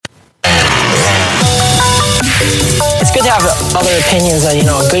have other opinions that,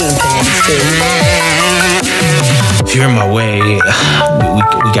 good opinions too. If you're in my way,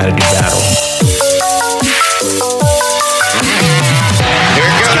 we gotta do battle. Here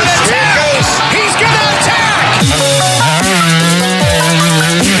it goes. He's gonna attack.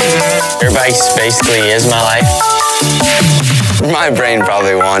 Your bike basically is my life. My brain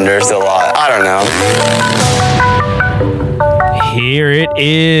probably wanders a lot. I don't know. Here it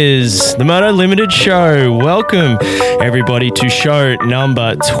is, the Moto Limited Show. Welcome, everybody, to show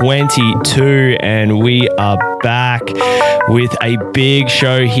number 22, and we are back with a big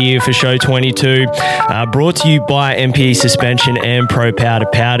show here for show 22, brought to you by MPE Suspension and Pro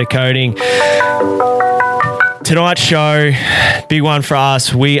Powder Coating. Tonight's show, big one for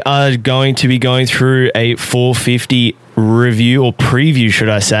us. We are going to be going through a 450 review, or preview should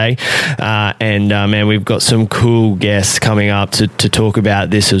I say, and man, we've got some cool guests coming up to talk about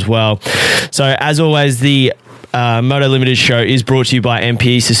this as well. So as always, the Moto Limited Show is brought to you by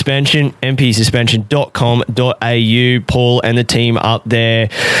MPE Suspension, mpesuspension.com.au. Paul and the team up there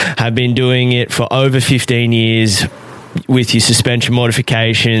have been doing it for over 15 years with your suspension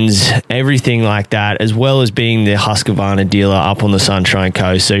modifications, everything like that, as well as being the Husqvarna dealer up on the Sunshine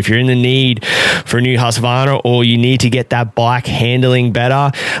Coast. So if you're in the need for a new Husqvarna, or you need to get that bike handling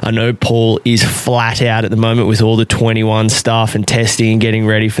better, I know Paul is flat out at the moment with all the 21 stuff and testing and getting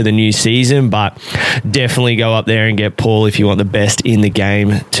ready for the new season, but definitely go up there and get Paul if you want the best in the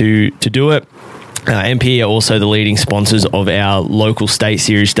game to do it. MPE are also the leading sponsors of our local state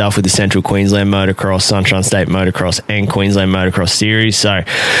series stuff with the Central Queensland Motocross, Sunshine State Motocross and Queensland Motocross series. So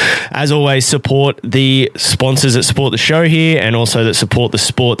as always, support the sponsors that support the show here and also that support the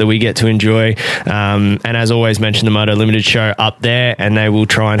sport that we get to enjoy. And as always, mention the Moto Limited Show up there and they will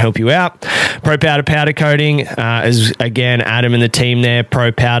try and help you out. Pro Powder Coating is again Adam and the team there,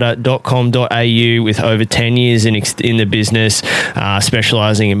 propowder.com.au, with over 10 years in the business,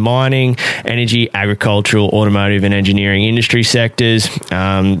 specialising in mining, energy, agricultural, automotive and engineering industry sectors.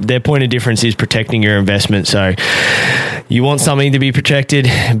 Their point of difference is protecting your investment. So you want something to be protected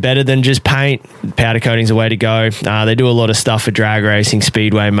better than just paint, powder coating's the way to go. They do a lot of stuff for drag racing,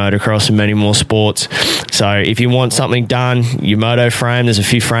 speedway, motocross and many more sports. So if you want something done, your moto frame, there's a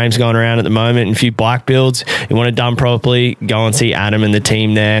few frames going around at the moment and a few bike builds, you want it done properly, go and see Adam and the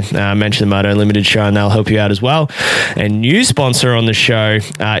team there. Mention the Moto Limited Show and they'll help you out as well. And new sponsor on the show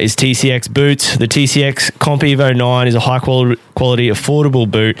is TCX Boots. The TCX Comp Evo 9 is a high quality, affordable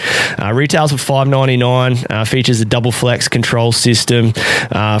boot. Retails for $5.99. Features a double flex control system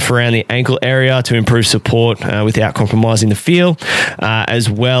for around the ankle area to improve support without compromising the feel, as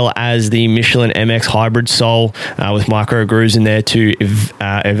well as the Michelin MX Hybrid sole with micro grooves in there to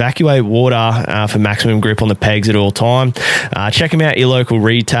evacuate water for maximum grip on the pegs at all time. Check them out at your local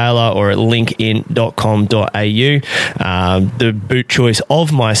retailer or at linkin.com.au. The boot choice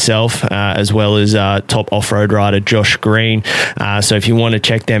of myself, as well as top off-road rider Josh Green. So if you want to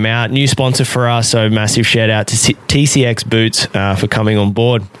check them out, new sponsor for us, so massive shout out to TCX Boots for coming on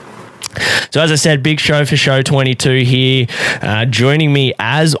board. So as I said, big show for show 22 here. Joining me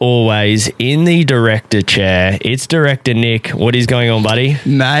as always in the director chair, it's director Nick. What is going on, buddy?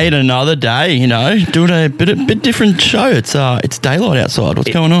 Mate, another day, doing a bit different show. It's daylight outside.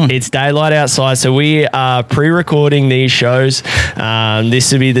 What's going on? It's daylight outside. So we are pre-recording these shows.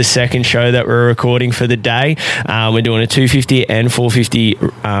 This will be the second show that we're recording for the day. We're doing a 250 and 450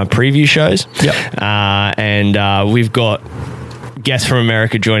 preview shows. Yep. And we've got guests from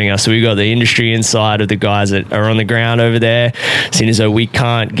America joining us. So we've got the industry inside of the guys that are on the ground over there, seeing as though we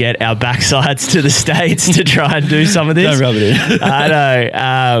can't get our backsides to the States to try and do some of this. Don't rub it in. I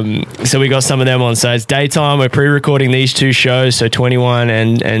know. So we got some of them on. So it's daytime. We're pre-recording these two shows, so 21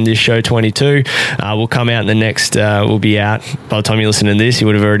 and this show 22. We'll come out in the next, we'll be out. By the time you listen to this, you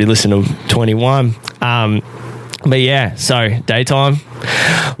would have already listened to 21. But yeah, so daytime.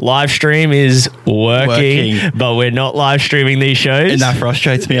 Live stream is working, but we're not live streaming these shows. And that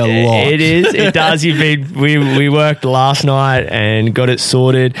frustrates me a lot. It is. It does. We worked last night and got it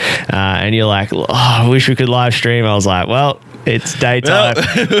sorted, and you're like, oh, I wish we could live stream. I was like, well, it's daytime.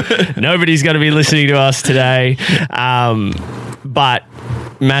 Nobody's going to be listening to us today. But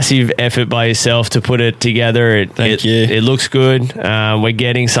massive effort by yourself to put it together. Thank you. It looks good. We're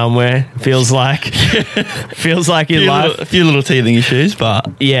getting somewhere. Feels like in life. A few little teething issues, but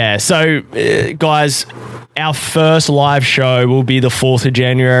yeah. So, guys, our first live show will be the 4th of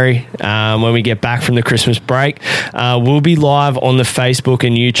January when we get back from the Christmas break. We'll be live on the Facebook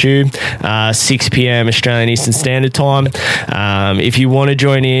and YouTube, 6 p.m. Australian Eastern Standard Time. If you want to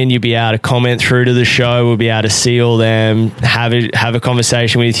join in, you'll be able to comment through to the show. We'll be able to see all them, have a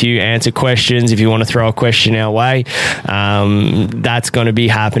conversation with you, answer questions if you want to throw a question our way. That's going to be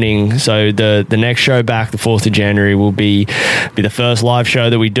happening. So the next show back, the 4th of January, will be the first live show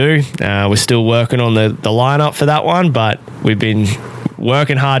that we do. We're still working on the lineup for that one, but we've been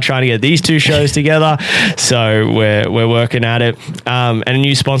working hard trying to get these two shows together, so we're working at it. And a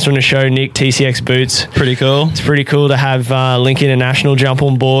new sponsor on the show, Nick, TCX Boots. Pretty cool. It's pretty cool to have Link International jump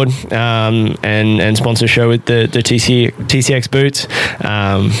on board and sponsor a show with the TCX Boots.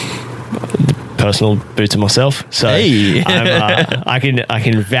 Personal boots of myself, so hey. I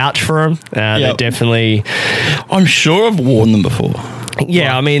can vouch for them. They're definitely. I'm sure I've worn them before.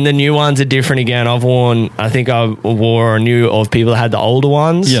 Yeah, I mean, the new ones are different again. I think I wore a new of people that had the older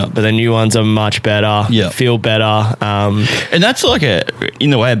ones, but the new ones are much better, feel better. And that's like in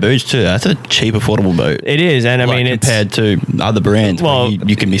the way of boots too, that's a cheap, affordable boot. It is, and I mean, compared to other brands, well,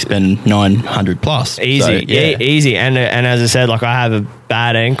 you can be spending $900 plus. Easy, so, easy. And as I said, like, I have a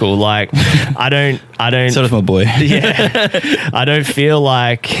bad ankle. Like, I don't. So does my boy. I don't feel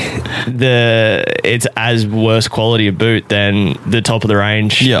like it's as worse quality a boot than the top of the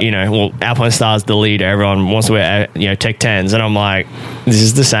range. Yep. You know, well, Alpine Star's the leader. Everyone wants to wear, Tech 10s, and I'm like, this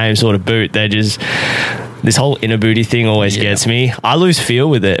is the same sort of boot. They're just. This whole inner booty thing always gets me. I lose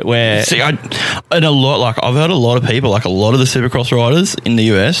feel with it. I've heard a lot of people, like a lot of the Supercross riders in the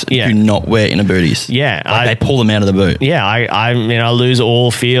US, do not wear inner booties. Yeah, they pull them out of the boot. Yeah, I lose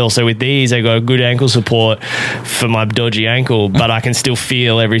all feel. So with these, I got a good ankle support for my dodgy ankle, but I can still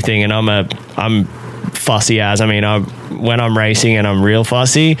feel everything, and I'm fussy as. I mean, when I'm racing and I'm real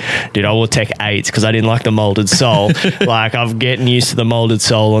fussy, dude, I will Tech 8s because I didn't like the molded sole. Like, I'm getting used to the molded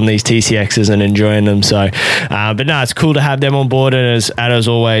sole on these TCXs and enjoying them. So, but no, it's cool to have them on board. And as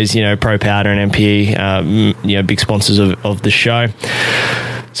always, Pro Powder and MPE, big sponsors of the show.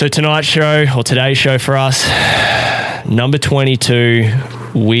 So today's show for us, number 22.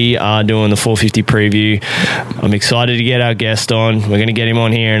 We are doing the 450 preview. I'm excited to get our guest on. We're going to get him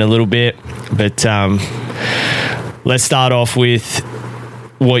on here in a little bit. But let's start off with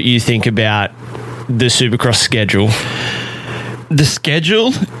what you think about the Supercross schedule. The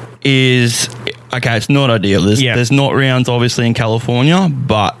schedule is, okay, it's not ideal. There's not rounds, obviously, in California,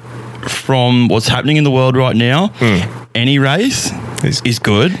 but from what's happening in the world right now, any race is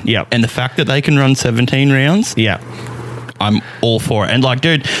good. Yep. And the fact that they can run 17 rounds, I'm all for it. And like,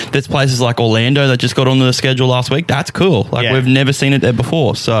 dude, there's places like Orlando that just got on the schedule last week. That's cool. Like, we've never seen it there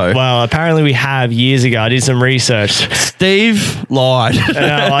before. So, well, apparently we have years ago. I did some research. Steve lied.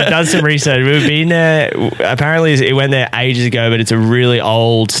 I've done some research. We've been there. Apparently it went there ages ago, but it's a really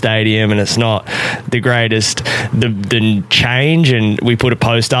old stadium and it's not the greatest. The change, and we put a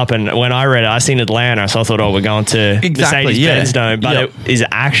post up, and when I read it, I seen Atlanta, so I thought, we're going to Mercedes-Benz Dome, but it is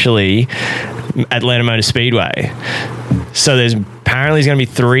actually Atlanta Motor Speedway. So there's apparently going to be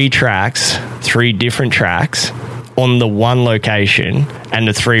three different tracks on the one location, and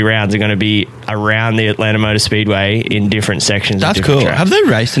the 3 rounds are going to be around the Atlanta Motor Speedway in different sections. That's cool. Tracks. Have they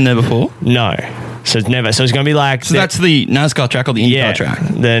raced in there before? No. So it's never. So it's going to be like. So that's the NASCAR track or the IndyCar track?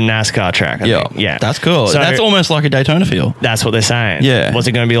 The NASCAR track. I think. Yeah. That's cool. So that's almost like a Daytona feel. That's what they're saying. Yeah. What's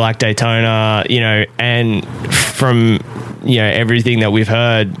it going to be like Daytona? And from everything that we've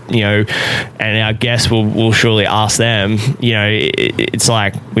heard, and our guests will surely ask them. It's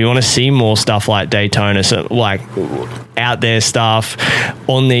like we want to see more stuff like Daytona, so like out there stuff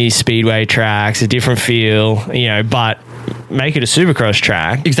on these speedway tracks, a different feel. But make it a Supercross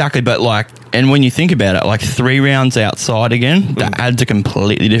track. Exactly, but and when you think about it, 3 rounds outside again, that adds a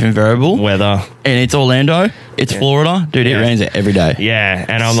completely different variable. Weather. And it's Orlando, it's Florida. Dude, it rains there every day. Yeah,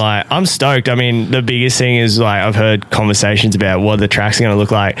 and I'm stoked. I mean, the biggest thing is, I've heard conversations about what the track's going to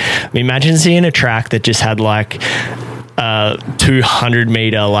look like. I mean, imagine seeing a track that just had 200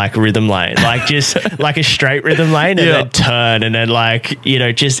 meter rhythm lane, just like a straight rhythm lane, and then turn, and then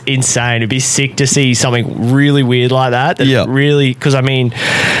just insane. It'd be sick to see something really weird like that. Really, because I mean,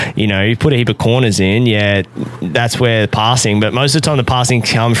 you put a heap of corners in, that's where passing, but most of the time the passing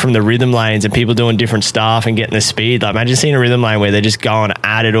comes from the rhythm lanes and people doing different stuff and getting the speed. Imagine seeing a rhythm lane where they're just going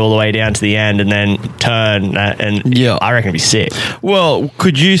at it all the way down to the end and then turn, and I reckon it'd be sick. Well,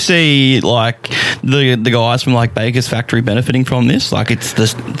 could you see the guys from Baker's factory benefiting from this? It's the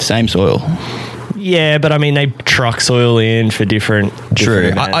same soil. Yeah, but I mean, they truck soil in for different True.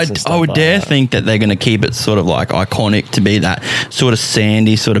 events and stuff I would like dare that. think that they're going to keep it sort of like iconic to be that sort of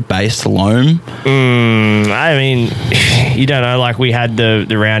sandy sort of base loam. I mean, you don't know. Like we had the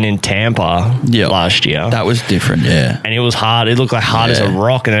round in Tampa last year. That was different, yeah. And it was hard. It looked like hard as a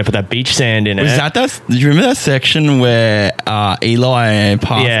rock, and they put that beach sand in it. Was that? Do you remember that section where Eli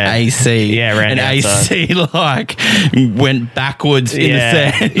passed AC? Yeah, ran and outside. AC like went backwards in the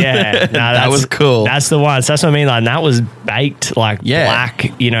sand. Yeah, no, that was cool. That's the one. So that's what I mean. Like that was baked like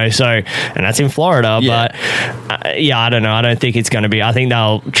black, you know. So, and that's in Florida. Yeah. But I don't know. I don't think it's going to be. I think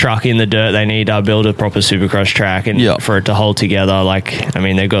they'll truck in the dirt they need to build a proper Supercross track, and for it to hold together. Like, I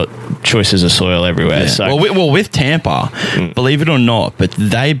mean, they've got choices of soil everywhere. Yeah. So, well, with Tampa, believe it or not, but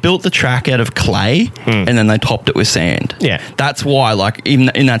they built the track out of clay and then they topped it with sand. Yeah, that's why. Like even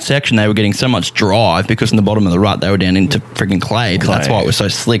in that section, they were getting so much drive because in the bottom of the rut they were down into freaking clay. But that's why it was so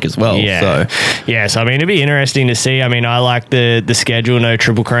slick as well. Yeah. So I mean, it'd be interesting to see. I mean, I like the schedule, no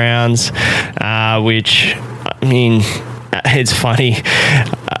Triple Crowns, which I mean, it's funny.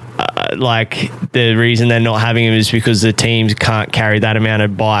 Like the reason they're not having them is because the teams can't carry that amount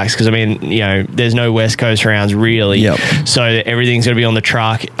of bikes. Because I mean, you know, there's no West Coast rounds really, so everything's going to be on the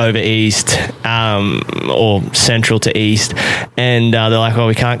truck over east or central to east, and they're like, well,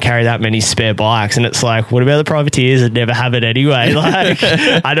 we can't carry that many spare bikes, and it's like, what about the privateers that never have it anyway? Like,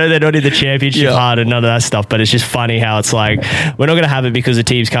 I know they're not in the championship hard and none of that stuff, but it's just funny how it's like we're not going to have it because the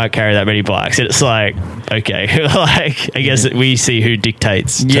teams can't carry that many bikes, and it's like, okay, like I guess we see who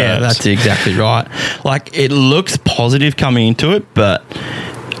dictates. Yeah, that's exactly right. Like it looks positive coming into it, but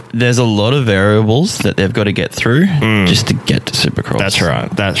there's a lot of variables that they've got to get through just to get to Supercross. That's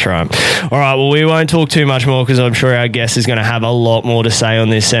right. All right, well, we won't talk too much more because I'm sure our guest is going to have a lot more to say on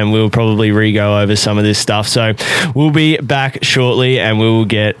this, and we'll probably re-go over some of this stuff. So we'll be back shortly and we will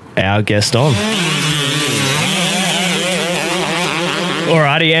get our guest on.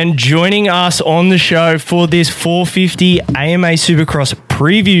 Alrighty, and joining us on the show for this 450 AMA Supercross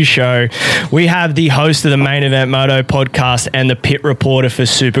preview show, we have the host of the Main Event Moto podcast and the pit reporter for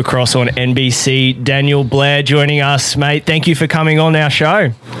Supercross on NBC, Daniel Blair, joining us, mate. Thank you for coming on our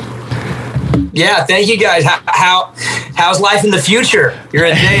show. Yeah, thank you guys. How's life in the future? You're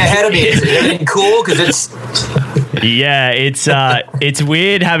a day ahead of me. Is everything cool? Because it's it's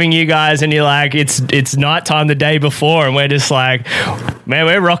weird having you guys, and you're like, it's nighttime the day before, and we're just like, man,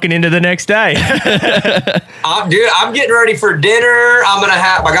 we're rocking into the next day. I'm getting ready for dinner.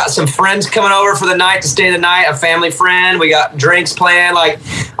 I got some friends coming over for the night to stay the night. A family friend. We got drinks planned. Like,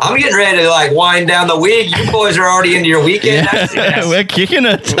 I'm getting ready to like wind down the week. You boys are already into your weekend. Yeah, we're kicking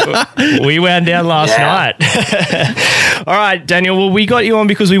it. We wound down last night. All right, Daniel. Well, we got you on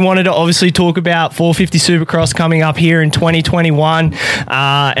because we wanted to obviously talk about 450 Supercross coming up here in 2021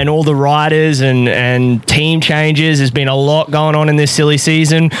 and all the riders and team changes. There's been a lot going on in this silly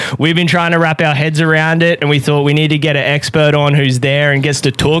season. We've been trying to wrap our heads around it, and we thought we need to get an expert on who's there and gets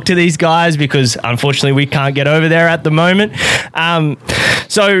to talk to these guys because unfortunately we can't get over there at the moment.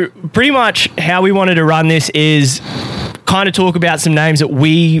 So pretty much how we wanted to run this is kind of talk about some names that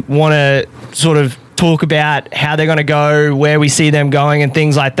we want to sort of talk about how they're going to go, where we see them going and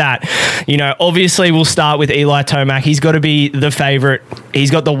things like that. You know, obviously we'll start with Eli Tomac. He's got to be the favorite. He's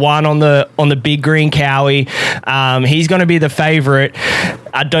got the one on the big green cowie. He's going to be the favorite.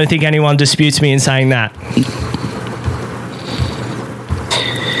 I don't think anyone disputes me in saying that.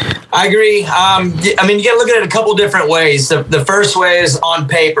 I agree. I mean, you got to look at it a couple different ways. The first way is on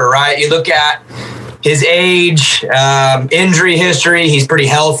paper, right? You look at his age, injury history. He's pretty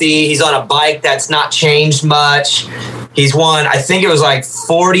healthy. He's on a bike that's not changed much. He's won, I think it was like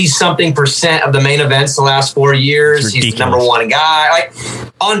 40-something% of the main events the last 4 years. He's the number one guy. Like,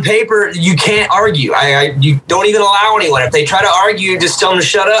 on paper, you can't argue. You don't even allow anyone. If they try to argue, just tell them to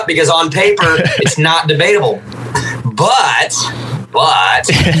shut up because on paper, it's not debatable. But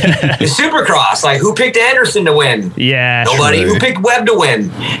the Supercross, like, who picked Anderson to win? Yeah. Nobody. True. Who picked Webb to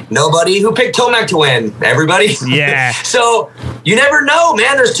win? Nobody. Who picked Tomac to win? Everybody. Yeah. So you never know,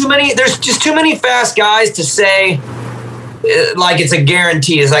 man. There's just too many fast guys to say like it's a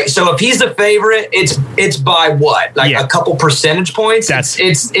guarantee. It's like, so if he's the favorite, it's by what? Like a couple percentage points?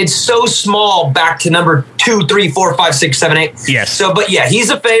 It's so small back to number 2, 3, 4, 5, 6, 7, 8. Yes. So, but yeah, he's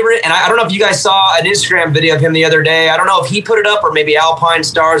a favorite. And I don't know if you guys saw an Instagram video of him the other day. I don't know if he put it up or maybe Alpine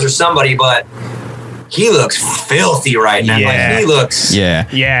Stars or somebody, but he looks filthy right now. Yeah. Like, he looks... Yeah.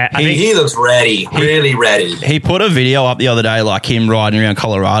 He looks ready. Really ready. He put a video up the other day, like him riding around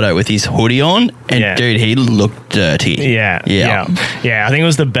Colorado with his hoodie on, and dude, he looked dirty. Yeah. I think it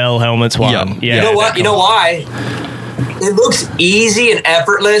was the Bell Helmets one. Yeah. You know what? You know why? it looks easy and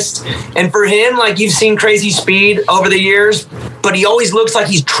effortless. And for him, like, you've seen crazy speed over the years, but he always looks like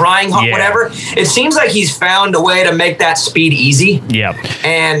he's trying hard, whatever. It seems like he's found a way to make that speed easy. Yeah.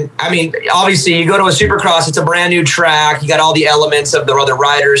 And I mean, obviously you go to a Supercross, it's a brand new track. You got all the elements of the other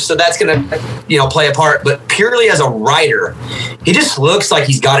riders. So that's going to, play a part. But purely as a rider, he just looks like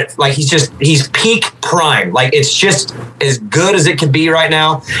he's got it. Like he's peak prime. Like it's just as good as it could be right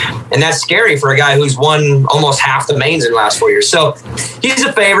now. And that's scary for a guy who's won almost half the mains in the last 4 years. So he's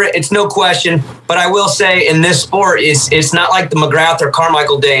a favorite. It's no question. But I will say in this sport, it's not like the McGrath or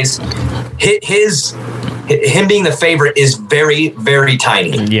Carmichael days. Him being the favorite is very, very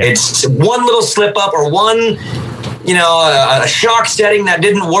tiny. Yeah. It's one little slip up or one, a shock setting that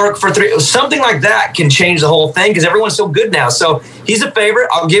didn't work for three. Something like that can change the whole thing because everyone's so good now. So he's a favorite.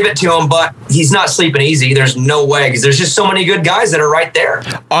 I'll give it to him, but he's not sleeping easy. There's no way because there's just so many good guys that are right there.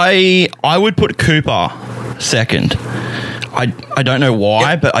 I would put Cooper second. I don't know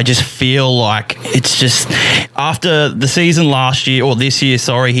why, but I just feel like it's just after the season last year or this year,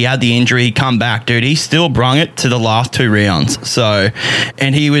 he had the injury, he come back, dude, he still brung it to the last 2 rounds. So,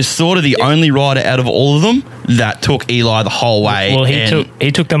 and he was sort of the only rider out of all of them that took Eli the whole way. Well,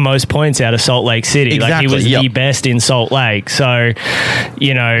 he took the most points out of Salt Lake City. Exactly, like he was the best in Salt Lake. So,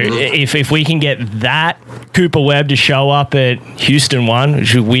 if we can get that Cooper Webb to show up at Houston 1,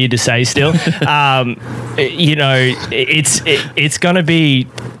 which is weird to say still, it's going to be,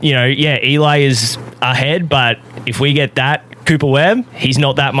 Eli is ahead, but if we get that Cooper Webb, he's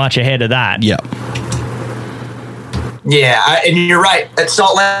not that much ahead of that. Yeah. Yeah, and you're right. At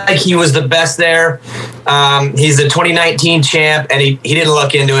Salt Lake, he was the best there. He's the 2019 champ, and he didn't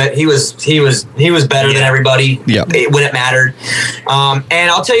look into it. He was better than everybody when it mattered.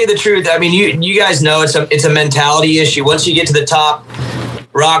 And I'll tell you the truth. I mean, you guys know it's a mentality issue. Once you get to the top,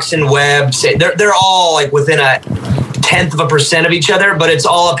 Rocks and Webb, they're all like within a 0.1% of each other, but it's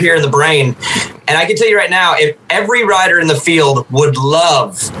all up here in the brain. And I can tell you right now, if every rider in the field would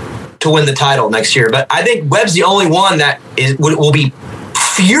love to win the title next year, but I think Webb's the only one that will be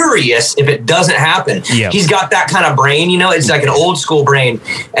furious if it doesn't happen. Yep. He's got that kind of brain, it's like an old school brain.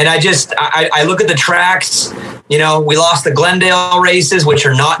 And I look at the tracks, we lost the Glendale races, which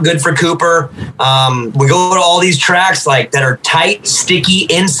are not good for Cooper. We go to all these tracks like that are tight, sticky,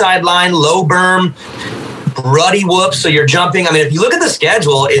 inside line, low berm, ruddy whoops. So you're jumping. I mean, if you look at the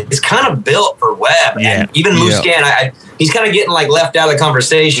schedule, it's kind of built for Webb. Yeah. And even Muscan, he's kind of getting like left out of the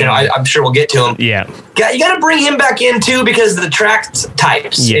conversation. I'm sure we'll get to him. Yeah. You got to bring him back in too because of the track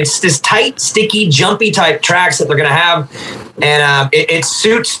types. Yeah. It's this tight, sticky, jumpy type tracks that they're going to have. And it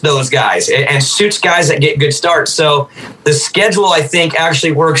suits those guys and suits guys that get good starts. So the schedule, I think,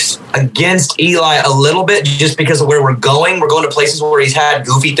 actually works against Eli a little bit just because of where we're going. We're going to places where he's had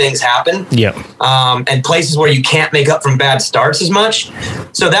goofy things happen. Yeah. And places where you can't make up from bad starts as much.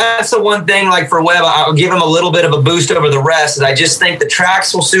 So that's the one thing, like for Webb, I'll give him a little bit of a boost over the rest. And I just think the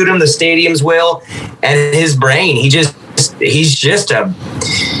tracks will suit him, the stadiums will, and his brain. He's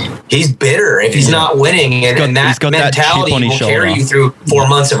bitter if he's not winning, and that mentality will carry you through 4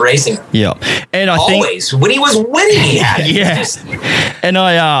 months of racing. Yeah, and I think when he was winning, he had it. And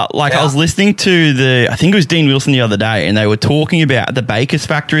I was listening to I think it was Dean Wilson the other day, and they were talking about the Baker's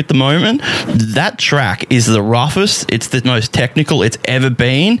factory at the moment. That track is the roughest. It's the most technical it's ever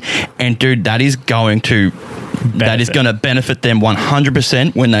been, and dude, that is going to benefit them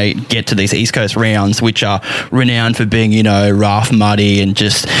 100% when they get to these East Coast rounds, which are renowned for being, rough, muddy, and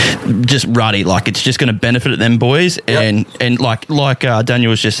just ruddy. Like, it's just going to benefit them boys. Yep. And like Daniel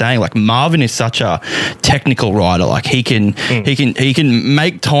was just saying, like, Marvin is such a technical rider. Like, he can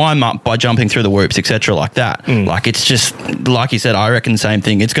make time up by jumping through the whoops, etc. like that. Like, it's just like you said. I reckon the same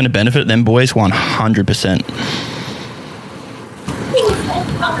thing. It's going to benefit them boys 100%.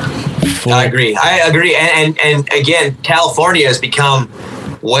 I agree. And again, California has become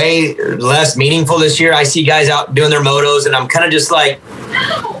way less meaningful this year. I see guys out doing their motos, and I'm kind of just like,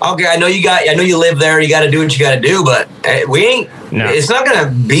 okay, I know you live there. You got to do what you got to do, but it's not going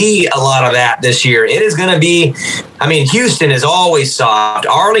to be a lot of that this year. It is going to be, Houston is always soft.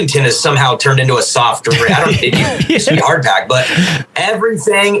 Arlington has somehow turned into a soft race. I don't think it's a hard pack, but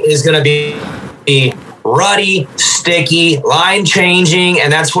everything is going to be ruddy, sticky, line changing,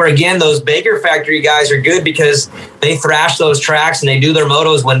 and that's where, again, those Baker Factory guys are good because they thrash those tracks and they do their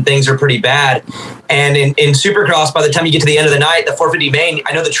motos when things are pretty bad. And in Supercross, by the time you get to the end of the night, the 450 main,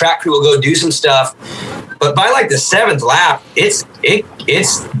 I know the track crew will go do some stuff, But by like the 7th lap, it's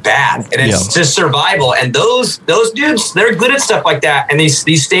bad, and it's just survival. And those dudes, they're good at stuff like that. And these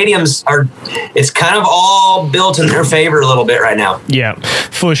stadiums it's kind of all built in their favor a little bit right now. Yeah,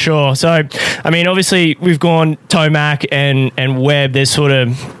 for sure. So, I mean, obviously we've gone Tomac and Webb. There's sort of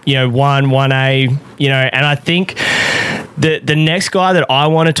 1A, and I think the next guy that I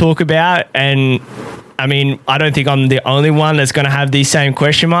want to talk about, and I mean, I don't think I'm the only one that's going to have these same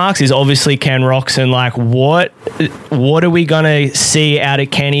question marks, is obviously Ken Roxon. Like, what are we going to see out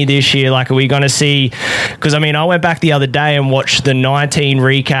of Kenny this year? Like, are we going to see... Because, I mean, I went back the other day and watched the 20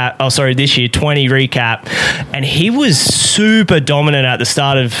 recap, and he was super dominant at the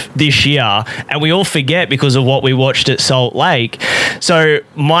start of this year, and we all forget because of what we watched at Salt Lake. So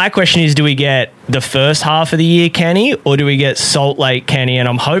my question is, do we get the first half of the year Kenny, or do we get Salt Lake Kenny? And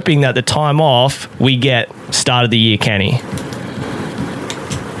I'm hoping that the time off we get start of the year Kenny.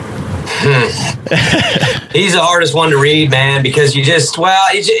 He's the hardest one to read, man, because you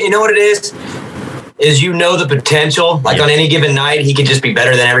know what it is the potential. Like on any given night, he could just be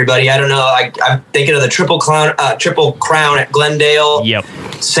better than everybody. I don't know. I'm thinking of the triple crown at Glendale. Yep.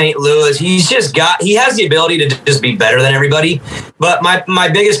 St. Louis. He has the ability to just be better than everybody. But my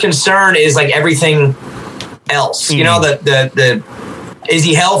biggest concern is like everything else. You know, the is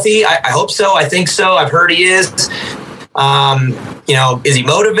he healthy? I hope so. I think so. I've heard he is. Is he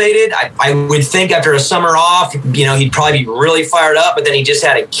motivated? I would think after a summer off, he'd probably be really fired up, but then he just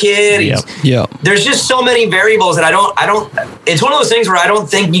had a kid. Yeah. There's just so many variables that I don't, it's one of those things where I don't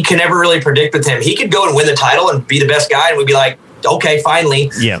think you can ever really predict with him. He could go and win the title and be the best guy, and we'd be like, okay,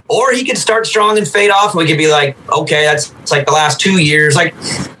 finally. Yeah. Or he could start strong and fade off, and we could be like, okay, it's like the last 2 years. Like,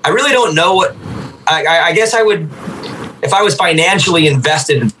 I really don't know what, I guess I would, if I was financially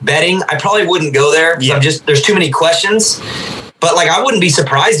invested in betting, I probably wouldn't go there. Yeah. There's too many questions. But like, I wouldn't be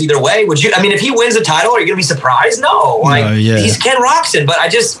surprised either way. Would you? I mean, if he wins the title, are you going to be surprised? No. Like, he's Ken Roxon. But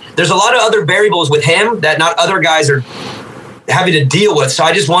there's a lot of other variables with him that not other guys are having to deal with. So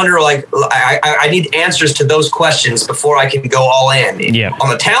I just wonder, like, I need answers to those questions before I can go all in. Yeah.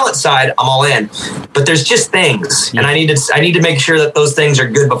 On the talent side, I'm all in. But there's just things, and I need to make sure that those things are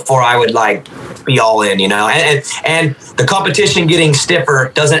good before I would like be all in, and the competition getting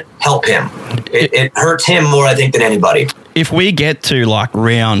stiffer doesn't help him. It hurts him more, I think, than anybody. If we get to like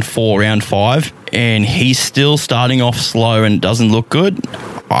round 4, round 5, and he's still starting off slow and doesn't look good,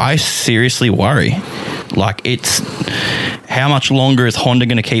 I seriously worry. Like, it's how much longer is Honda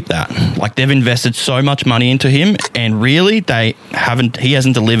going to keep that? Like, they've invested so much money into him, and really he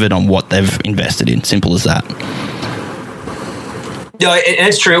hasn't delivered on what they've invested in. Simple as that. No, and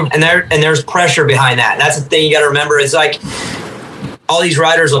it's true, and there's pressure behind that. And that's the thing you got to remember. Is like, all these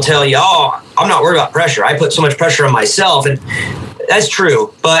riders will tell you, "Oh, I'm not worried about pressure. I put so much pressure on myself," and that's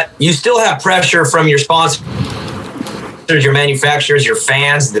true. But you still have pressure from your sponsors, your manufacturers, your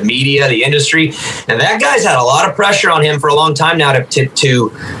fans, the media, the industry, and that guy's had a lot of pressure on him for a long time now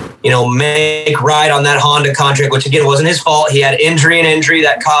to make right on that Honda contract, which again wasn't his fault. He had injury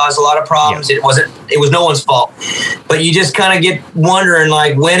that caused a lot of problems. Yeah. It was no one's fault. But you just kind of get wondering,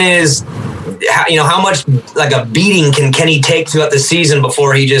 like, how much like a beating can Kenny take throughout the season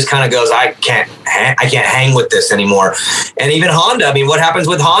before he just kind of goes, I can't hang with this anymore. And even Honda, I mean, what happens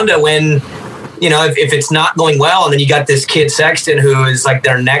with Honda when, if it's not going well, and then you got this kid Sexton who is like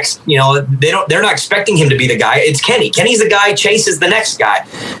their next, they're not expecting him to be the guy. It's Kenny. Kenny's the guy. Chase is the next guy.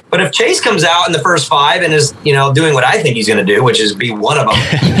 But if Chase comes out in the first 5 and is, doing what I think he's going to do, which is be one of them,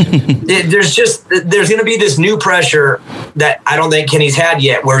 there's going to be this new pressure that I don't think Kenny's had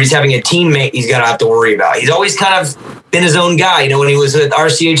yet, where he's having a teammate he's going to have to worry about. He's always kind of been his own guy. When he was with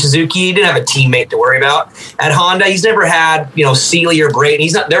RCH Suzuki, he didn't have a teammate to worry about. At Honda, he's never had, Seeley or Brayton.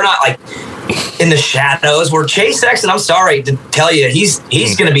 They're not like in the shadows. Where Chase Sexton, I'm sorry to tell you, he's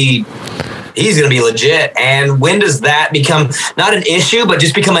going to be legit. And when does that become not an issue, but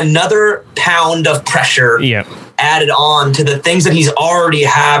just become another pound of pressure added on to the things that he's already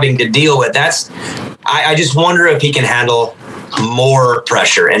having to deal with? I just wonder if he can handle more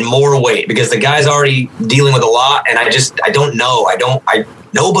pressure and more weight, because the guy's already dealing with a lot. And I don't know.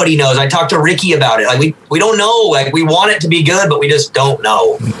 Nobody knows. I talked to Ricky about it. Like, we don't know. Like, we want it to be good, but we just don't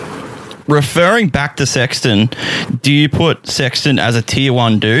know. Referring back to Sexton, do you put Sexton as a tier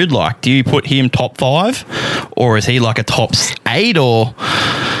 1 dude? Like, do you put him top 5, or is he like a top 8? Or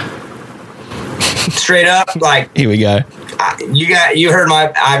straight up, like, here we go. You heard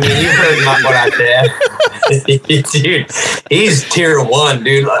what I said. Dude, he's tier 1,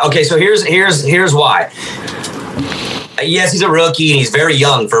 dude. Okay, so here's why. Yes, he's a rookie, and he's very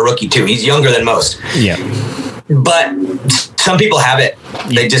young for a rookie too. He's younger than most. Yeah. But some people have it.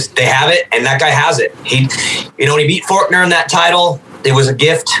 They have it, and that guy has it. When he beat Faulkner in that title, it was a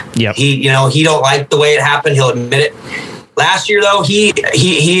gift. Yep. He don't like the way it happened. He'll admit it. Last year, though, he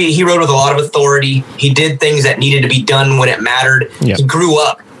rode with a lot of authority. He did things that needed to be done when it mattered. Yep. He grew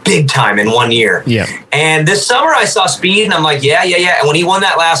up big time in 1 year. Yeah. And this summer I saw speed and I'm like, yeah. And when he won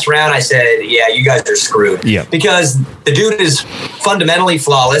that last round, I said, yeah, you guys are screwed. Yeah. Because the dude is fundamentally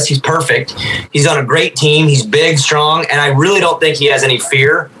flawless. He's perfect. He's on a great team. He's big, strong. And I really don't think he has any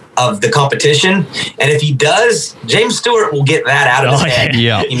fear of the competition. And if he does, James Stewart will get that out of his head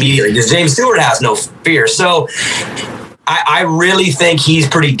immediately, because James Stewart has no fear. So I really think he's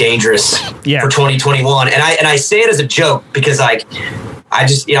pretty dangerous for 2021. And I say it as a joke because I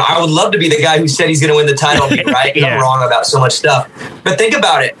just, I would love to be the guy who said he's going to win the title, right? I'm wrong about so much stuff. But think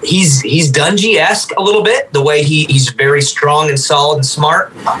about it. He's Dungy-esque a little bit, the way he's very strong and solid and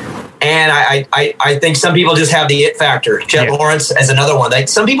smart. And I think some people just have the it factor. Jet Lawrence as another one.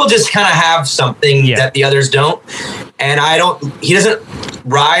 Some people just kind of have something that the others don't. And he doesn't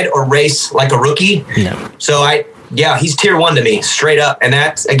ride or race like a rookie. No. So he's tier 1 to me, straight up. And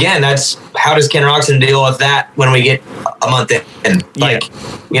that's how does Ken Roxon deal with that when we get a month in? It's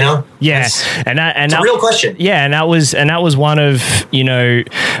a real question. Yeah, and that was one of,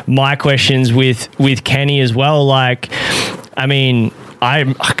 my questions with Kenny as well. Like, I mean, I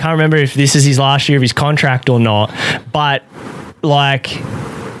can't remember if this is his last year of his contract or not, but like,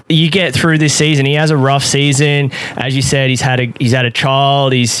 you get through this season. He has a rough season, as you said. He's had a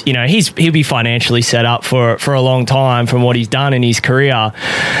child. He'll be financially set up for a long time from what he's done in his career.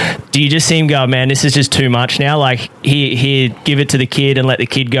 Do you just see him go, man, this is just too much now? Like, here, give it to the kid and let the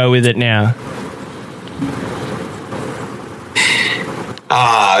kid go with it now.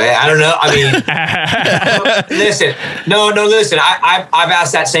 I don't know. I mean, listen. I've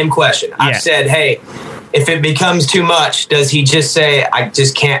asked that same question. I've said, hey, if it becomes too much, does he just say, I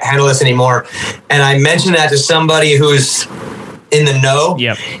just can't handle this anymore? And I mentioned that to somebody who's in the know.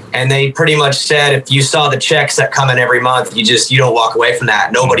 Yep. And they pretty much said, if you saw the checks that come in every month, you don't walk away from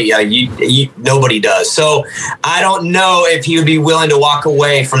that. Nobody, nobody does. So I don't know if he would be willing to walk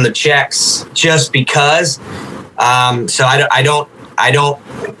away from the checks just because. So I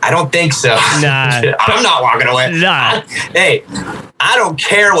don't think so. Nah. I'm not walking away. Nah. Hey, I don't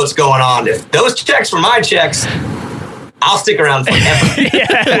care what's going on. If those checks were my checks, I'll stick around forever.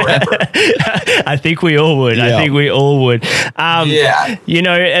 Forever. I think we all would. I think we all would. So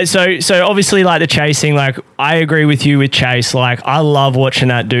obviously, like, the chasing, like, I agree with you with Chase. Like, I love watching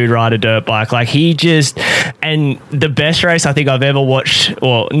that dude ride a dirt bike. Like, and the best race I think I've ever watched,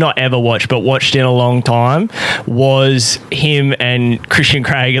 well, not ever watched, but watched in a long time, was him and Christian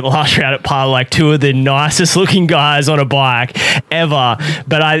Craig at the last round at Par, like, two of the nicest looking guys on a bike ever.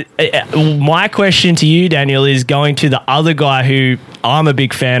 But my question to you, Daniel, is going to the other guy who I'm a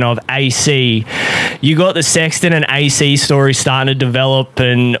big fan of, AC. You got the Sexton and AC story starting to develop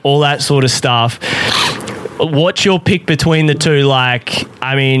and all that sort of stuff. What's your pick between the two? Like,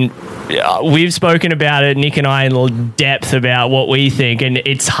 I mean, we've spoken about it, Nick and I, in depth about what we think, and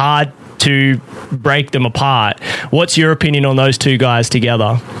it's hard to break them apart. What's your opinion on those two guys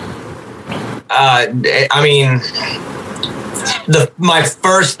together? I mean, my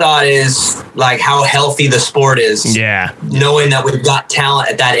first thought is like how healthy the sport is. Yeah. Knowing that we've got talent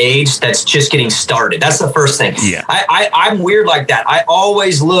at that age that's just getting started. That's the first thing. Yeah. I'm weird like that. I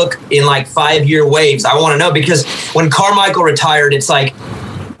always look in like 5-year waves. I want to know, because when Carmichael retired, it's like,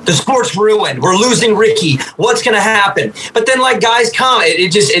 the sport's ruined. We're losing Ricky. What's going to happen? But then, like, guys come.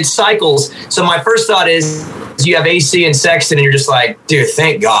 It cycles. So my first thought is you have AC and Sexton, and you're just like, dude,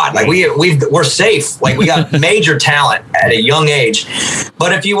 thank God. Like, we're safe. Like, we got major talent at a young age.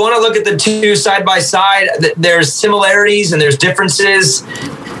 But if you want to look at the two side by side, there's similarities and there's differences.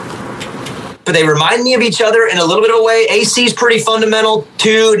 But they remind me of each other in a little bit of a way. AC's pretty fundamental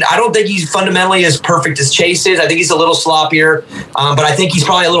too. I don't think he's fundamentally as perfect as Chase is. I think he's a little sloppier, but I think he's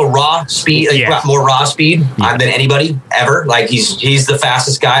probably a little raw speed, got more raw speed than anybody ever. Like, he's the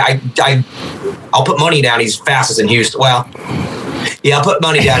fastest guy. I'll put money down he's fastest in Houston. Well, yeah, I'll put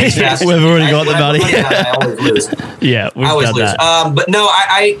money down he's fastest. We've already got the money. I always lose. Yeah, I always lose. But no,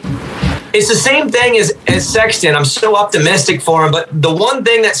 it's the same thing as Sexton. I'm so optimistic for him. But the one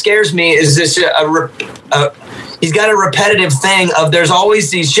thing that scares me is this: he's got a repetitive thing of there's always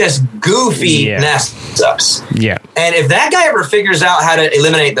these just goofy mess ups. Yeah. And if that guy ever figures out how to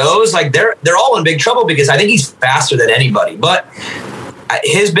eliminate those, like they're all in big trouble, because I think he's faster than anybody. But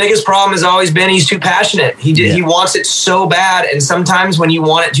his biggest problem has always been he's too passionate. He wants it so bad, and sometimes when you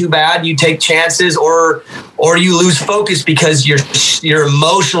want it too bad, you take chances or or you lose focus because you're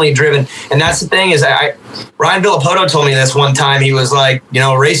emotionally driven. And that's the thing is Ryan Villapoto told me this one time. He was like,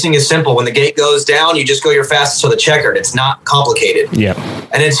 racing is simple. When the gate goes down, you just go your fastest to the checkered. It's not complicated. Yeah.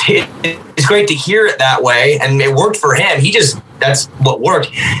 And it's great to hear it that way. And it worked for him. That's what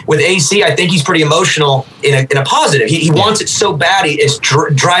worked. With AC, I think he's pretty emotional in a positive. He wants it so bad. His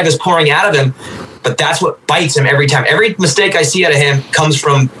drive is pouring out of him. But that's what bites him every time. Every mistake I see out of him comes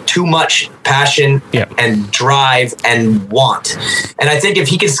from too much passion and drive and want. And I think if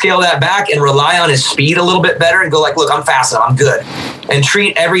he could scale that back and rely on his speed a little bit better and go like, look, I'm fast enough, I'm good. And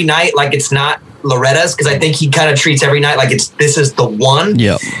treat every night like it's not Loretta's, because I think he kind of treats every night like this is the one.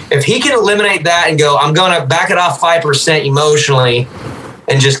 Yep. If he can eliminate that and go, I'm going to back it off 5% emotionally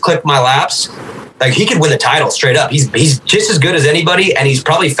and just click my laps, like he could win the title straight up. He's just as good as anybody, and he's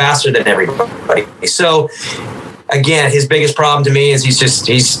probably faster than everybody. So again, his biggest problem to me is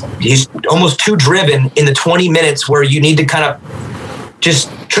he's almost too driven in the 20 minutes where you need to kind of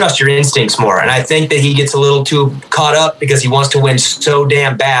just trust your instincts more. And I think that he gets a little too caught up because he wants to win so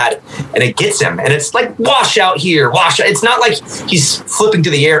damn bad, and it gets him. And it's like wash out here, wash out. It's not like he's flipping to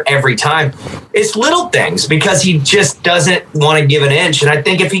the air every time. It's little things because he just doesn't want to give an inch. And I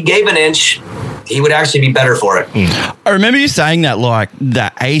think if he gave an inch, he would actually be better for it. I remember you saying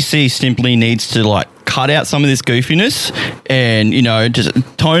that AC simply needs to cut out some of this goofiness and, just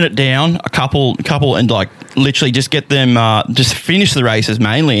tone it down a couple and literally just get them, just finish the races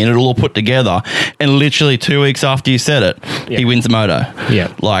mainly, and it'll all put together. And literally 2 weeks after you said it, he wins the moto.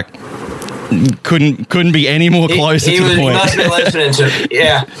 Yeah. Couldn't be any more closer to the point. He must have been listening to it.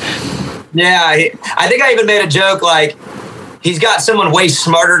 Yeah. Yeah. I think I even made a joke he's got someone way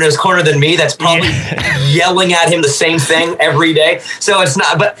smarter in his corner than me that's probably yelling at him the same thing every day. So it's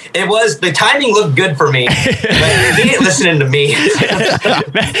not, but the timing looked good for me. But he ain't listening to me.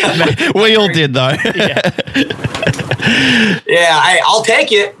 We all did, though. I'll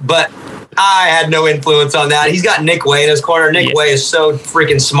take it, but I had no influence on that. He's got Nick Way in his corner. Nick Way is so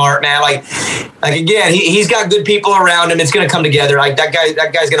freaking smart, man. Again, he's got good people around him. It's going to come together. That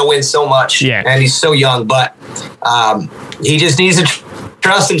guy's going to win so much. Yeah. And he's so young, but he just needs to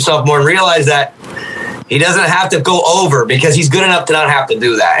trust himself more and realize that he doesn't have to go over because he's good enough to not have to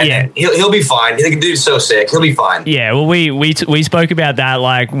do that. And he'll be fine. The dude's so sick. He'll be fine. Yeah, well, we spoke about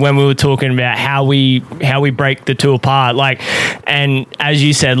that when we were talking about how we break the two apart. And as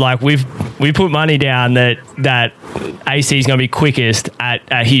you said, we put money down that AC is going to be quickest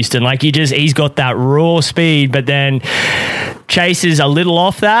at Houston. He's got that raw speed, but then Chase is a little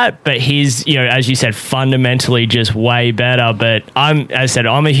off that, but he's, as you said, fundamentally just way better. But I'm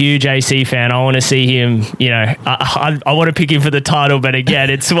a huge AC fan. I want to see him, I want to pick him for the title. But again,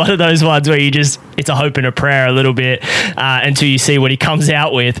 it's one of those ones where it's a hope and a prayer a little bit until you see what he comes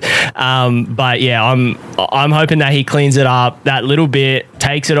out with. But yeah, I'm hoping that he cleans it up that little bit,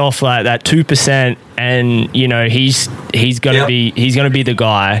 takes it off that 2%. And he's going to be the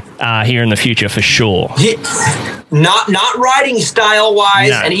guy here in the future for sure. Not riding style wise,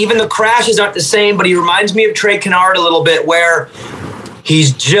 no. And even the crashes aren't the same. But he reminds me of Trey Kennard a little bit, where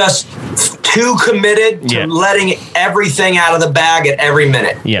he's just too committed to letting everything out of the bag at every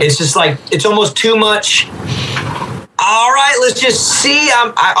minute. Yep. It's just it's almost too much. All right, let's just see.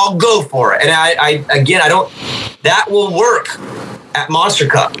 I'll go for it. And I don't. That will work at Monster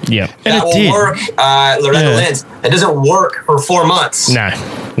Cup. Yeah, that will work. Loretta Lynn's. It doesn't work for 4 months. No.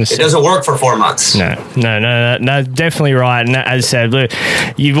 It doesn't work for 4 months. No, definitely right. And as I said, look,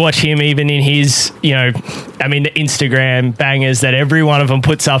 you watch him even in his, the Instagram bangers that every one of them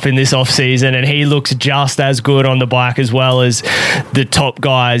puts up in this off season, and he looks just as good on the bike as well as the top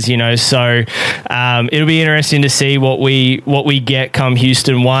guys, So it'll be interesting to see what we get come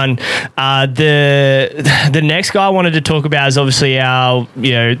Houston 1. The next guy I wanted to talk about is obviously our,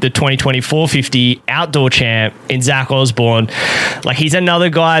 the 2020 450 outdoor champ in Zach Osborne. He's another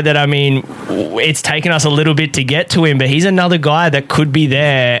guy that, it's taken us a little bit to get to him, but he's another guy that could be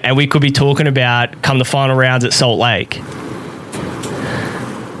there and we could be talking about come the final rounds at Salt Lake.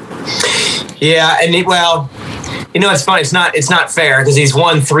 Yeah, and it's funny. It's not fair because he's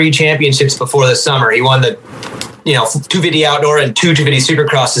won 3 championships before this summer. He won the 250 outdoor and 2 250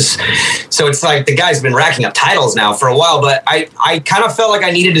 supercrosses. So it's the guy's been racking up titles now for a while, but I kind of felt like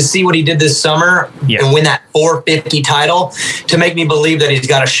I needed to see what he did this summer and win that 450 title to make me believe that he's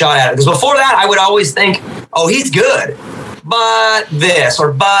got a shot at it. Because before that, I would always think, oh, he's good, but this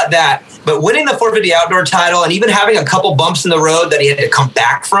or but that. But winning the 450 outdoor title and even having a couple bumps in the road that he had to come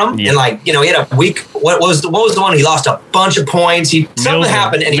back from, and he had a week. What was the one he lost a bunch of points? Something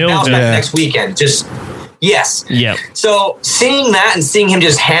happened and he bounced back next weekend. Yes. Yep. So seeing that and seeing him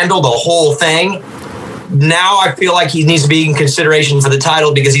just handle the whole thing, now I feel like he needs to be in consideration for the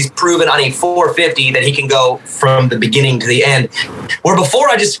title because he's proven on a 450 that he can go from the beginning to the end. Where before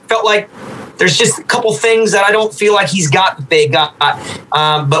I just felt like there's just a couple things that I don't feel like he's got that they got.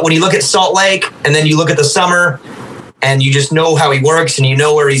 But when you look at Salt Lake and then you look at the summer and you just know how he works and you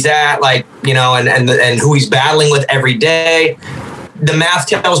know where he's at, like, you know, and who he's battling with every day, the math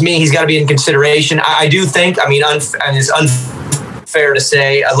tells me he's got to be in consideration. I do think, I mean, and it's unfair to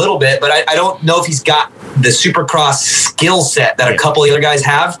say a little bit, but I don't know if he's got the Supercross skill set that a couple of the other guys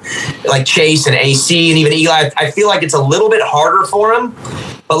have, like Chase and AC and even Eli. I feel like it's a little bit harder for him,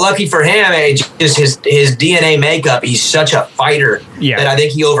 but lucky for him, just his DNA makeup, he's such a fighter that I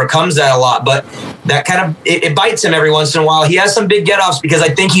think he overcomes that a lot. But that kind of, it bites him every once in a while. He has some big get-offs because I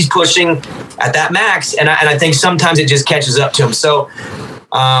think he's pushing at that max, and I think sometimes it just catches up to him. So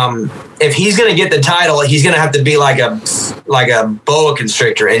if he's going to get the title, he's going to have to be like a boa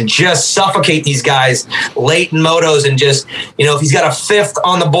constrictor and just suffocate these guys late in motos, and just, you know, if he's got a fifth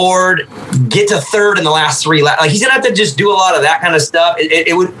on the board, get to third in the last three laps. Like, he's going to have to just do a lot of that kind of stuff. I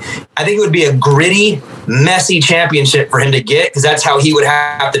think it would be a gritty, messy championship for him to get, because that's how he would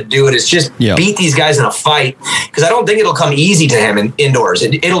have to do it, is just beat these guys in a fight, because I don't think it'll come easy to him indoors.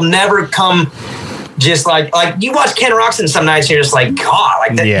 It'll never come just like you watch Ken Roxon some nights and you're just like, God,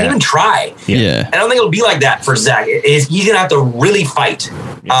 like that, even try. I don't think it'll be like that for Zach. He's going to have to really fight.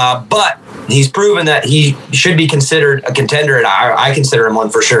 But he's proven that he should be considered a contender, and I consider him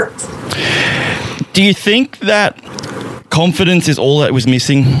one for sure. Do you think that confidence is all that was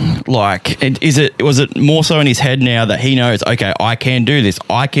missing? Like, was it more so in his head now that he knows, okay, I can do this,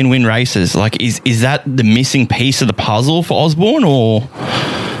 I can win races? Like, is that the missing piece of the puzzle for Osborne, or?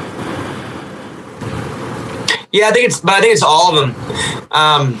 Yeah, I think it's all of them.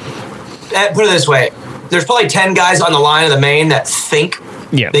 Put it this way: there's probably 10 guys on the line of the main that think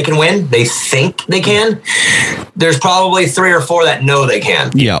they can win. They think they can. There's probably 3 or 4 that know they can.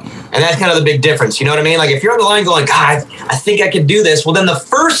 Yeah, and that's kind of the big difference. You know what I mean? Like, if you're on the line going, God, I think I can do this. Well, then the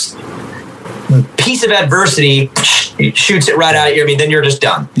first piece of adversity shoots it right out at you. I mean, then you're just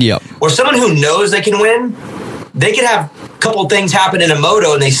done. Yeah. Or someone who knows they can win, they could have couple things happen in a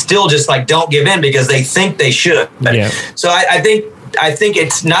moto and they still just like don't give in because they think they should. So I think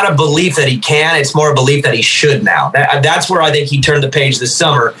it's not a belief that he can, it's more a belief that he should now. That's where I think he turned the page this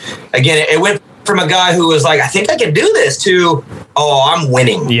summer. Again, it went from a guy who was like, I think I can do this, to, oh, I'm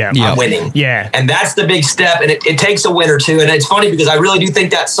winning. I'm winning. And that's the big step, and it takes a win or two. And it's funny because I really do think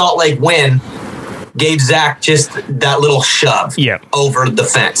that Salt Lake win gave Zach just that little shove over the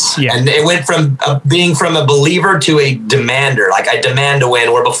fence. And it went from being from a believer to a demander. Like, I demand to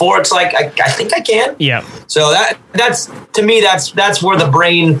win, where before it's like, I think I can. So that's to me, that's where the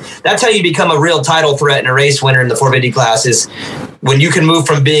brain, that's how you become a real title threat and a race winner in the 450 class, is when you can move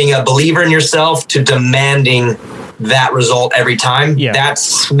from being a believer in yourself to demanding that result every time.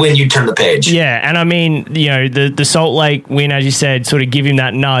 That's when you turn the page. And I mean, you know, the Salt Lake win, as you said, sort of give him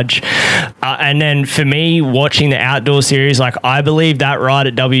that nudge. And then for me, watching the outdoor series, like, I believe that ride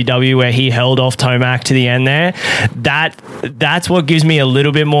at WW where he held off Tomac to the end there, that's what gives me a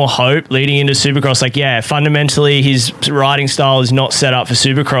little bit more hope leading into Supercross. Like, fundamentally his riding style is not set up for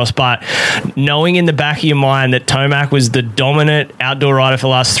Supercross, but knowing in the back of your mind that Tomac was the dominant outdoor rider for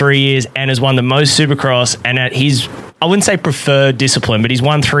the last 3 years and has won the most Supercross, and at his, I wouldn't say preferred discipline, but he's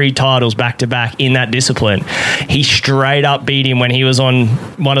won 3 titles back to back in that discipline. He straight up beat him when he was on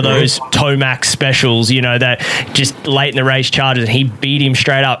one of those Tomac specials, you know, that just late in the race charges, and he beat him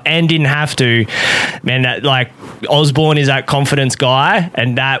straight up and didn't have to. Man, that, like, Osborne is that confidence guy,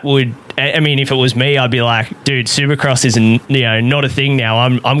 and that would, I mean, if it was me, I'd be like, dude, Supercross is, not a thing now.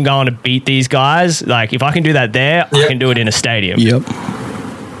 I'm going to beat these guys. Like, if I can do that there, I can do it in a stadium.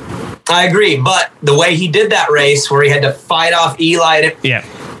 I agree, but the way he did that race, where he had to fight off Eli,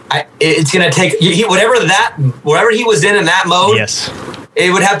 it's going to take wherever he was in that mode.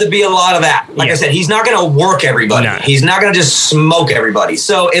 It would have to be a lot of that. Like I said, he's not going to work everybody. No. He's not going to just smoke everybody.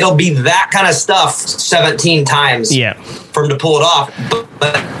 So it'll be that kind of stuff 17 times for him to pull it off.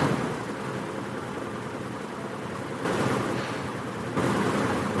 But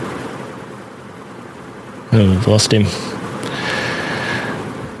we've lost him.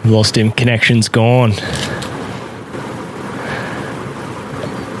 Lost him. Connection's gone.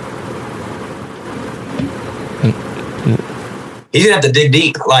 He's gonna have to dig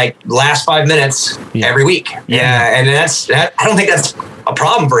deep, like last 5 minutes every week. And I don't think that's a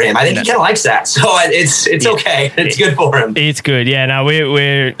problem for him. I think he kind of likes that. So it's okay. It's good for him. It's good. Yeah, no,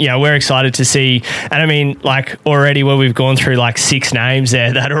 we're excited to see. And I mean, like already where we've gone through like 6 names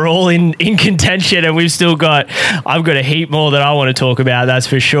there that are all in contention, and I've got a heap more that I want to talk about, that's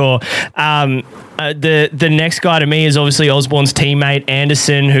for sure. The next guy to me is obviously Osborne's teammate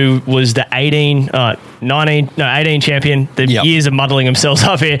Anderson, who was the 18 champion. The years of muddling themselves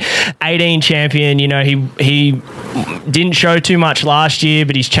up here. 18 champion. You know, he didn't show too much last year,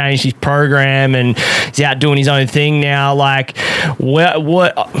 but he's changed his program and he's out doing his own thing now. Like, what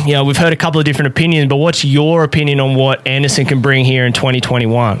you know, we've heard a couple of different opinions, but what's your opinion on what Anderson can bring here in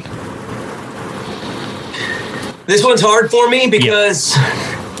 2021? This one's hard for me because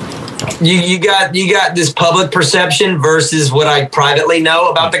you got this public perception versus what I privately know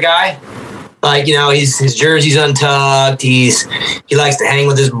about the guy. Like, you know, his jersey's untucked. He likes to hang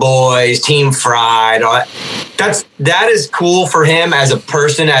with his boys, team fried. That is cool for him as a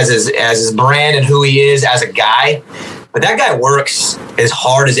person, as his brand and who he is as a guy. But that guy works as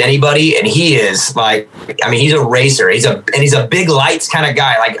hard as anybody, and he is like, I mean, he's a racer. He's a big lights kind of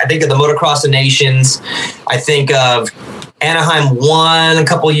guy. Like, I think of the Motocross of Nations. I think of Anaheim won a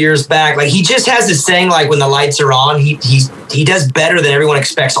couple years back. Like, he just has this thing, like when the lights are on, he does better than everyone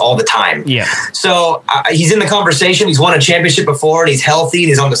expects all the time. Yeah. So he's in the conversation. He's won a championship before, and he's healthy. And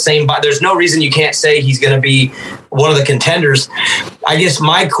he's on the same bike. There's no reason you can't say he's going to be one of the contenders. I guess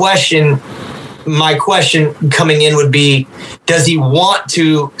my question coming in would be, does he want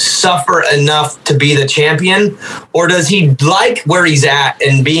to suffer enough to be the champion, or does he like where he's at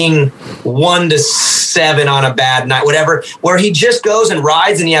and being 1-7 on a bad night, whatever, where he just goes and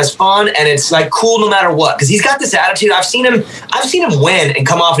rides and he has fun and it's like cool no matter what? Because he's got this attitude. I've seen him win and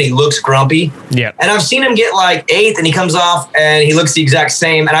come off and he looks grumpy. Yeah. And I've seen him get like 8th and he comes off and he looks the exact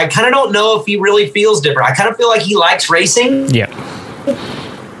same. And I kind of don't know if he really feels different. I kind of feel like he likes racing. Yeah.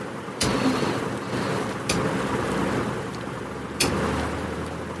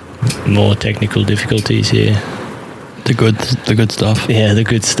 More technical difficulties here. The good stuff. Yeah, the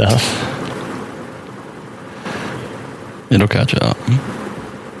good stuff. It'll catch up.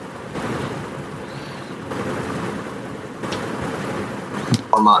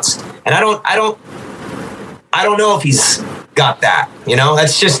 Months, and I don't know if he's got that. You know,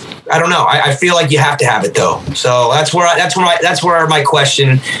 that's just, I don't know. I feel like you have to have it though. So that's where my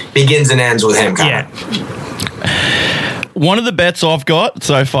question begins and ends with him. One of the bets I've got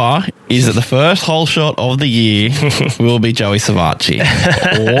so far is that the first whole shot of the year will be Joey Savacci.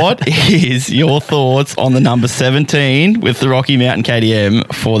 What is your thoughts on the number 17 with the Rocky Mountain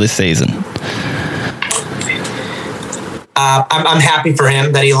KTM for this season? I'm happy for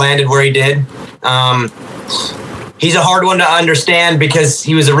him that he landed where he did. He's a hard one to understand because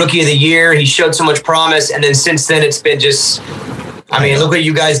he was a rookie of the year. He showed so much promise, and then since then it's been just, I mean, look what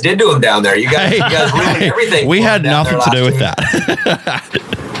you guys did to him down there. You guys ruined everything. We had nothing to do with that.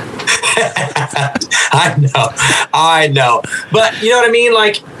 I know. But you know what I mean?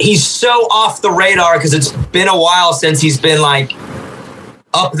 Like, he's so off the radar because it's been a while since he's been like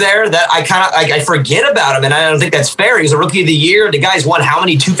up there that I forget about him, and I don't think that's fair. He was a rookie of the year. The guy's won how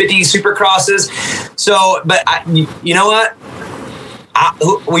many 250 Supercrosses? So, but you know what?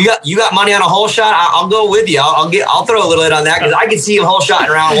 You got money on a hole shot. I'll go with you. I'll throw a little bit on that because I can see him hole shot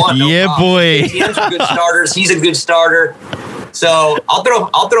in round 1. Yeah, boy. KTM's are good starters. He's a good starter. So I'll throw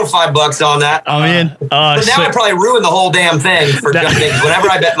 $5 on that. I'm in. But now I probably ruined the whole damn thing for John Dickens. Whenever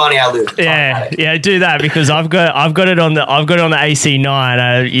I bet money, I lose. Yeah, do that because I've got it on the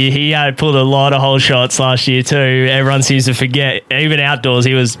AC9. He had pulled a lot of hole shots last year too. Everyone seems to forget. Even outdoors,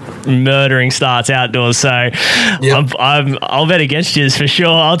 he was murdering starts outdoors. So yep. I'll bet against you for sure.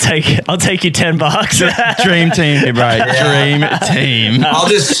 I'll take you $10. Dream team, bro. Yeah. Dream team. I'll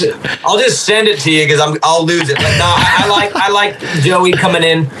just send it to you because I'll lose it. But no, I like Joey coming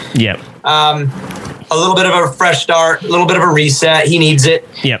in. Yep. A little bit of a fresh start, a little bit of a reset. He needs it.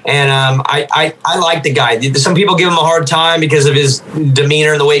 Yep. And I like the guy. Some people give him a hard time because of his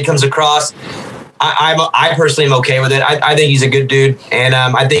demeanor and the way he comes across. I personally am okay with it. I think he's a good dude, and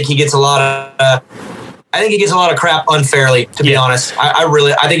I think he gets a lot of crap unfairly. To be honest,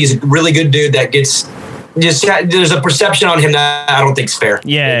 I think he's a really good dude that gets. There's a perception on him that I don't think is fair.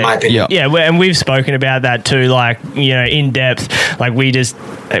 Yeah, in my opinion. Yeah, and we've spoken about that too. Like, you know, in depth. Like we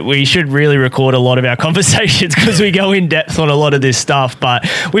should really record a lot of our conversations because we go in depth on a lot of this stuff. But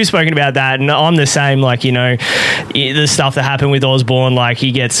we've spoken about that, and I'm the same. Like, you know, the stuff that happened with Osborne, like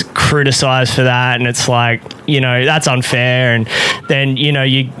he gets criticized for that, and it's like, you know, that's unfair. And then, you know,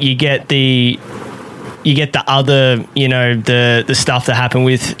 you get the you get the other, you know, the stuff that happened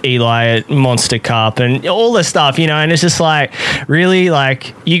with Eli at Monster Cup and all the stuff, you know, and it's just like, really,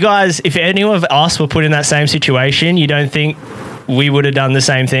 like, you guys, if any of us were put in that same situation, you don't think we would have done the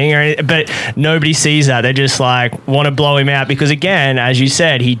same thing, but nobody sees that. They just like want to blow him out because, again, as you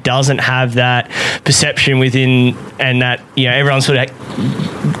said, he doesn't have that perception within, and that, you know, everyone sort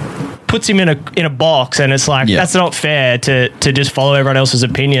of puts him in a box, and it's like, that's not fair to just follow everyone else's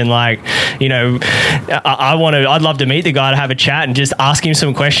opinion. Like, you know, I'd love to meet the guy to have a chat and just ask him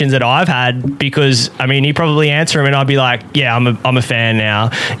some questions that I've had, because I mean, he'd probably answer them and I'd be like, yeah, I'm a fan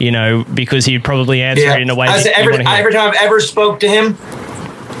now, you know, because he'd probably answer it in a way that every time I've ever spoke to him,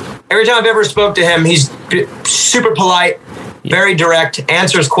 he's super polite, very direct,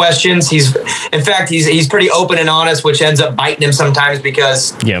 answers questions. He's pretty open and honest, which ends up biting him sometimes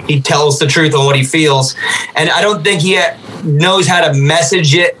because he tells the truth on what he feels. And I don't think he knows how to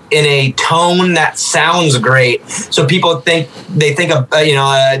message it in a tone that sounds great. So people they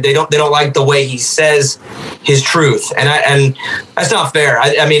don't like the way he says his truth. And that's not fair.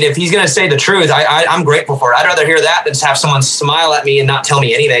 I mean, if he's going to say the truth, I'm grateful for it. I'd rather hear that than just have someone smile at me and not tell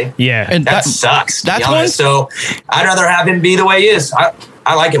me anything. Yeah. And that sucks. That's one. So I'd rather have him be the way he is.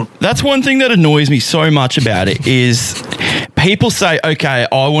 I like him. That's one thing that annoys me so much about it is people say, okay,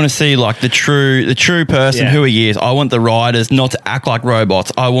 I want to see like the true person who he is. I want the riders not to act like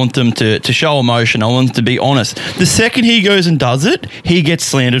robots. I want them to show emotion. I want them to be honest. The second he goes and does it, he gets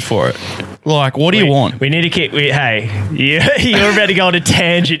slandered for it. Like, what do you want? We need to keep... hey, you're about to go on a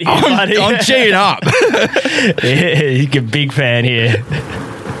tangent here, buddy. I'm cheering up. You're a big fan here.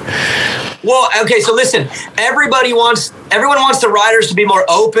 Well, okay, so listen, everyone wants the riders to be more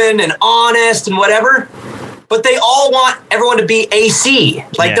open and honest and whatever, but they all want everyone to be AC.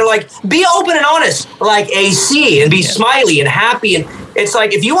 Like, they're like, be open and honest like AC, and be smiley and happy. And it's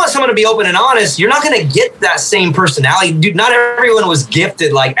like, if you want someone to be open and honest, you're not going to get that same personality. Dude, not everyone was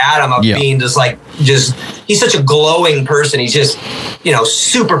gifted like Adam of being he's such a glowing person. He's just, you know,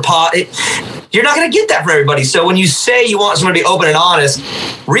 super you're not going to get that for everybody. So when you say you want someone to be open and honest,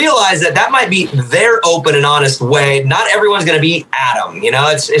 realize that might be their open and honest way. Not everyone's going to be Adam. You know,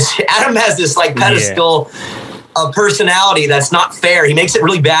 it's Adam has this like pedestal of personality that's not fair. He makes it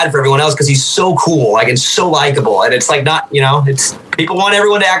really bad for everyone else because he's so cool, like, and so likable. And it's like, not, you know, it's people want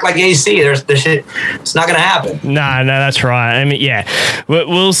everyone to act like AC. It's not going to happen. No, that's right. I mean,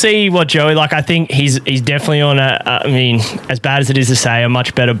 we'll see what Joey, like, I think he's definitely on I mean, as bad as it is to say, a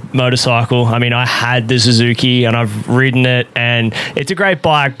much better motorcycle. I mean, I had the Suzuki and I've ridden it, and it's a great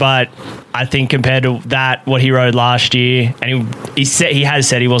bike, but I think compared to that, what he rode last year, and he has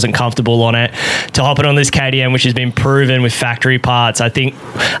said he wasn't comfortable on it, to hop it on this KTM, which has been proven with factory parts. I think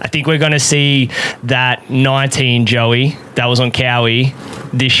we're going to see that 19 Joey that was on Cowie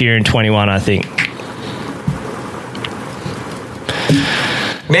this year in 21, I think.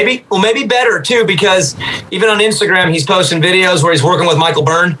 Maybe better too, because even on Instagram he's posting videos where he's working with Michael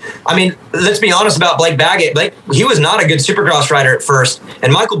Byrne. I mean, let's be honest about Blake Baggett. He was not a good Supercross rider at first,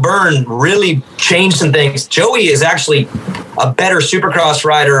 and Michael Byrne really changed some things. Joey is actually a better Supercross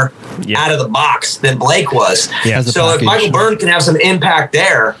rider out of the box than Blake was. Yeah, so if Michael Byrne can have some impact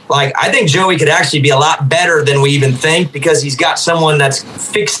there, like, I think Joey could actually be a lot better than we even think, because he's got someone that's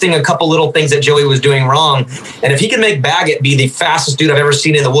fixing a couple little things that Joey was doing wrong. And if he can make Baggett be the fastest dude I've ever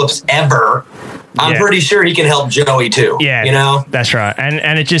seen in the whoops ever, I'm pretty sure he can help Joey too. Yeah, you know, that's right.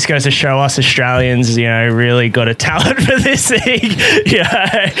 And it just goes to show us Australians, you know, really got a talent for this thing.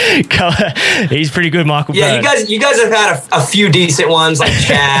 He's pretty good, Michael. Yeah, Byrne. you guys have had a few decent ones like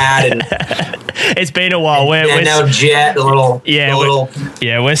Chad and. It's been a while. We're now Jet a little.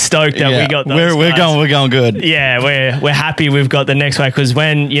 We're stoked that we got those. We're going good. Yeah, we're happy we've got the next one, because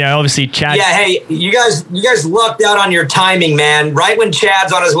when, you know, obviously Chad. Yeah, hey, you guys lucked out on your timing, man. Right when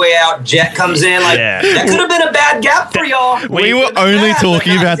Chad's on his way out, Jet comes in. Like, that could have been a bad gap for y'all. We were only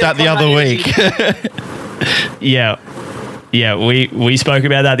talking about that the other week. Yeah, we spoke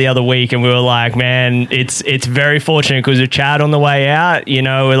about that the other week, and we were like, man, it's very fortunate, because with Chad on the way out, you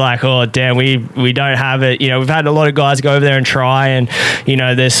know, we're like, oh damn, we don't have it. You know, we've had a lot of guys go over there and try, and, you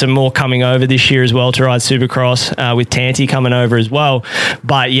know, there's some more coming over this year as well to ride Supercross, with Tanti coming over as well.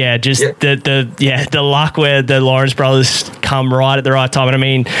 But yeah, just the luck where the Lawrence brothers come right at the right time. And I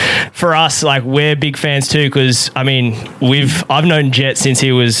mean, for us, like, we're big fans too, because I mean, I've known Jet since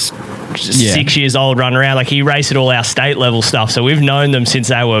he was 6 years old, running around. Like, he raced at all our state level stuff, so we've known them since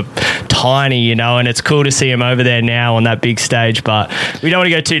they were tiny, you know, and it's cool to see him over there now on that big stage. But we don't want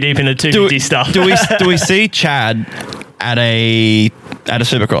to go too deep into 250 stuff. Do we see Chad at a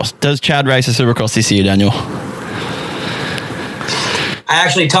Supercross? Does Chad race a Supercross this year, Daniel? I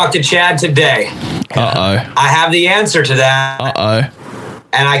actually talked to Chad today. Uh-oh. I have the answer to that. Uh-oh.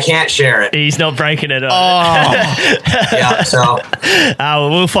 And I can't share it. He's not breaking it up. Oh. Yeah, so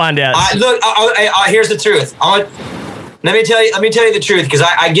we'll find out. look, here's the truth. Let me tell you the truth, because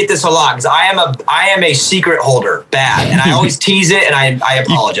I get this a lot, because I am a secret holder, bad, and I always tease it, and I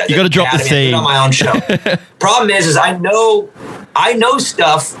apologize. You got to drop the theme on my own show. Problem is I know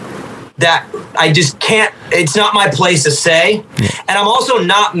stuff that I just can't. It's not my place to say, and I'm also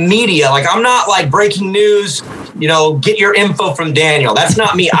not media. Like, I'm not like breaking news. Get your info from Daniel. That's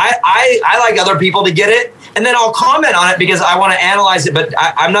not me. I like other people to get it, and then I'll comment on it because I want to analyze it. But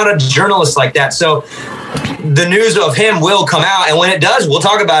I'm not a journalist like that. So the news of him will come out, and when it does, we'll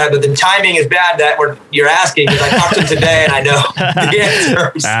talk about it. But the timing is bad that you're asking, because I talked to him today and I know the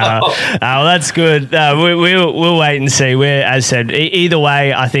answer. So. Well, that's good. We'll wait and see. As said, either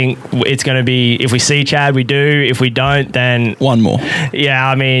way, I think it's going to be, if we see Chad, we do. If we don't, then one more. Yeah,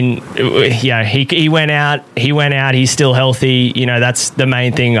 I mean, yeah, he went out. He's still healthy. That's the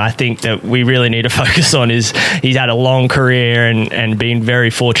main thing I think that we really need to focus on. Is he's had a long career and been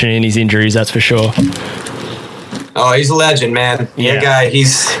very fortunate in his injuries. That's for sure. Oh, he's a legend, man. Yeah, guy.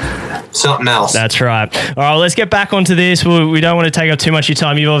 He's something else. That's right. All right, let's get back onto this. We don't want to take up too much of your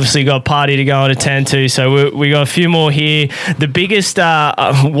time. You've obviously got a party to go and attend to, so we got a few more here. The biggest,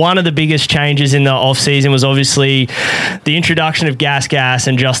 one of the biggest changes in the off season was obviously the introduction of Gas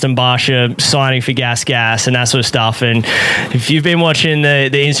and Justin Barsha signing for Gas and that sort of stuff. And if you've been watching the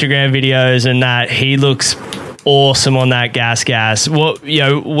Instagram videos and that, he looks awesome on that gas. What,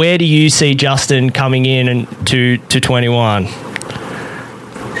 where do you see Justin coming in and to 21?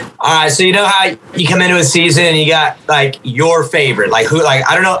 All right, so how you come into a season and you got like your favorite, like who, like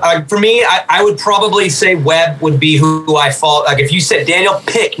I don't know, like for me, I would probably say Webb would be who I fall. Like if you said Daniel,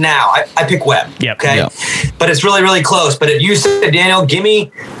 pick now, I pick Webb. Yep. Okay. Yep. But it's really, really close. But if you said Daniel, give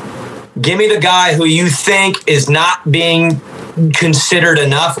me the guy who you think is not being considered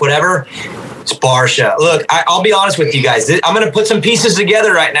enough, whatever. It's Barsha. Look, I'll be honest with you guys. I'm going to put some pieces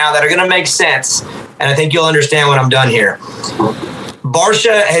together right now that are going to make sense, and I think you'll understand when I'm done here.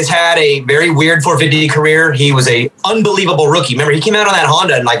 Barsha has had a very weird 450 career. He was a unbelievable rookie. Remember, he came out on that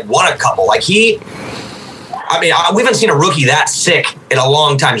Honda and like won a couple. Like we haven't seen a rookie that sick in a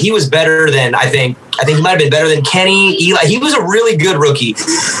long time. He was better than, I think he might have been better than Kenny, Eli. He was a really good rookie.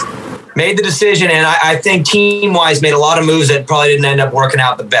 Made the decision, and I think team-wise made a lot of moves that probably didn't end up working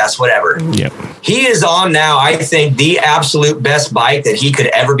out the best, whatever. Yep. He is on now, I think, the absolute best bike that he could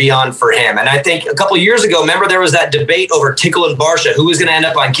ever be on for him. And I think a couple of years ago, remember there was that debate over Tickle and Barsha, who was going to end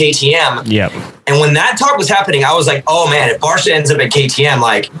up on KTM. Yep. And when that talk was happening, I was like, oh, man, if Barsha ends up at KTM,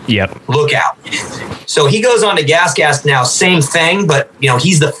 like, look out. So he goes on to Gas now, same thing, but,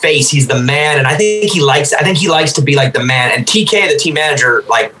 he's the face, he's the man, and I think he likes to be like the man. And TK, the team manager,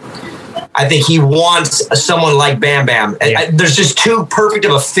 like, I think he wants someone like Bam Bam. Yeah. There's just too perfect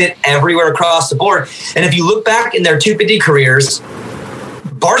of a fit everywhere across the board. And if you look back in their 250 careers,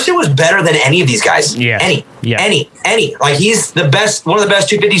 Barsha was better than any of these guys. Yeah. Any. Like he's the best, one of the best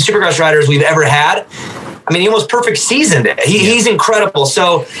 250 Supercross riders we've ever had. I mean, he almost perfect seasoned it. He's incredible.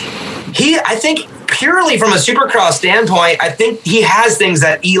 So I think purely from a Supercross standpoint, I think he has things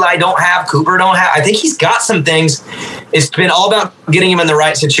that Eli don't have, Cooper don't have. I think he's got some things. It's been all about getting him in the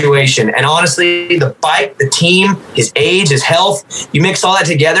right situation. And honestly, the bike, the team, his age, his health, you mix all that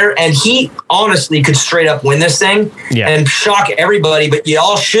together, and he honestly could straight up win this thing and shock everybody, but you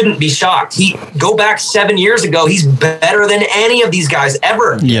all shouldn't be shocked. Go back 7 years ago, he's better than any of these guys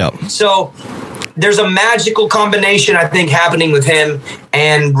ever. Yeah. So there's a magical combination, I think, happening with him.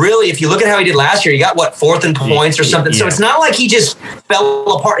 And really, if you look at how he did last year, he got, fourth in points or something. Yeah. So it's not like he just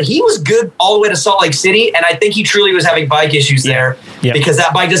fell apart. He was good all the way to Salt Lake City, and I think he truly was having bike issues there because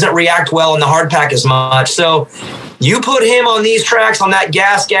that bike doesn't react well in the hard pack as much. So you put him on these tracks, on that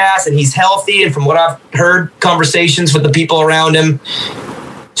gas, and he's healthy, and from what I've heard, conversations with the people around him,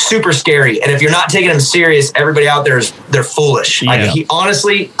 super scary. And if you're not taking him serious, everybody out there they're foolish. Like he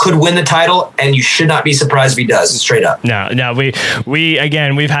honestly could win the title, and you should not be surprised if he does, straight up. No, we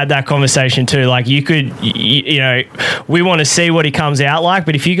again, we've had that conversation too. Like you could, we want to see what he comes out like,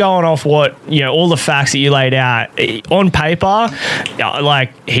 but if you go on off what, all the facts that you laid out on paper,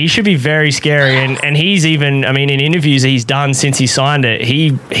 like he should be very scary. And he's even, in interviews he's done since he signed it,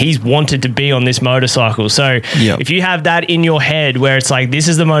 he's wanted to be on this motorcycle. So if you have that in your head where it's like, this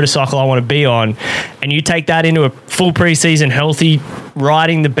is the motorcycle I want to be on. And you take that into a full preseason, healthy,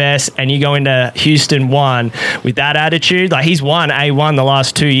 riding the best, and you go into Houston 1 with that attitude. Like, he's won A1 the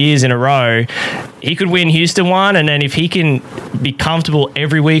last 2 years in a row. He could win Houston 1, and then if he can be comfortable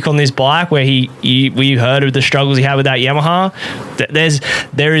every week on this bike, where we heard of the struggles he had with that Yamaha,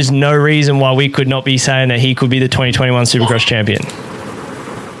 there is no reason why we could not be saying that he could be the 2021 Supercross champion.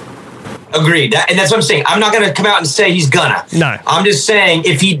 Agreed. And that's what I'm saying. I'm not going to come out and say he's gonna. No. I'm just saying,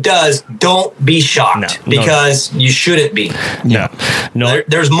 if he does, don't be shocked, because you shouldn't be. No.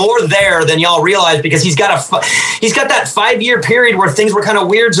 There's more there than y'all realize, because he's got that 5-year period where things were kind of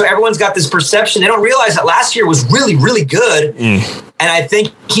weird. So everyone's got this perception. They don't realize that last year was really, really good. And I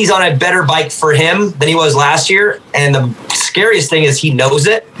think he's on a better bike for him than he was last year. And the scariest thing is he knows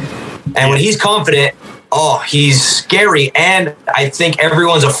it. And when he's confident, he's scary, and I think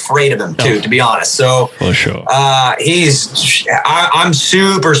everyone's afraid of him too, to be honest. So for sure, I'm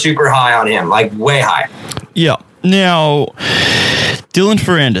super, super high on him, like way high. Yeah. Now, Dylan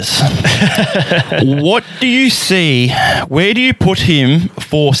Ferrandis, what do you see? Where do you put him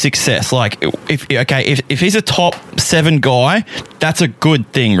for success? Like, if he's a top 7 guy, that's a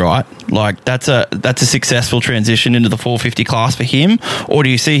good thing, right? Like, that's a successful transition into the 450 class for him. Or do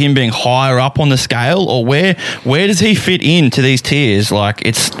you see him being higher up on the scale? Or where does he fit into these tiers? Like,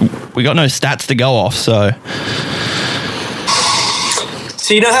 we got no stats to go off, so.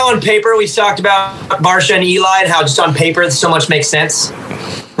 So you know how on paper we talked about Barsha and Eli, and how just on paper so much makes sense?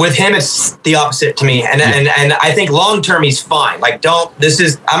 With him, it's the opposite to me. And I think long term he's fine. Like, I'm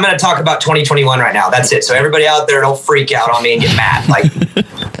going to talk about 2021 right now. That's it. So everybody out there, don't freak out on me and get mad. Like,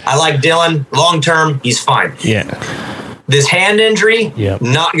 I like Dylan. Long term, he's fine. Yeah. This hand injury,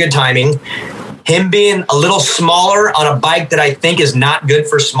 not good timing. Him being a little smaller on a bike that I think is not good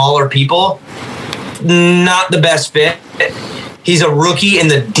for smaller people, not the best fit. He's a rookie in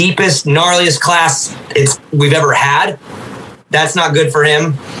the deepest, gnarliest class we've ever had. That's not good for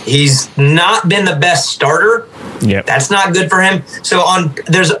him. He's not been the best starter. Yeah, that's not good for him. So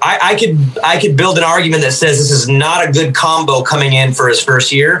I could build an argument that says this is not a good combo coming in for his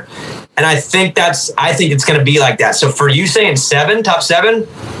first year, and I think it's going to be like that. So for you saying top 7.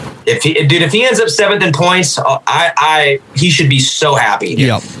 If he ends up 7th in points, he should be so happy.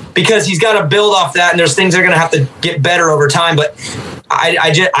 Yeah. Because he's got to build off that, and there's things that are going to have to get better over time. But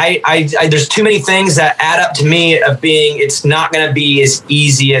there's too many things that add up to me of being it's not going to be as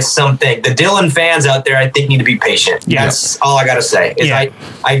easy as something. The Dylan fans out there, I think, need to be patient. Yeah. That's all I got to say.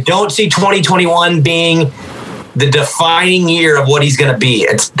 I don't see 2021 being the defining year of what he's going to be.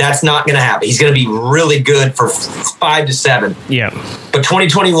 That's not going to happen. He's going to be really good for 5 to 7. Yeah. But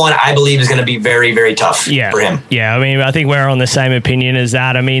 2021, I believe, is going to be very, very tough for him. Yeah, I mean, I think we're on the same opinion as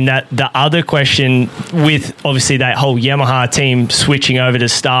that. I mean, that the other question with obviously that whole Yamaha team switching over to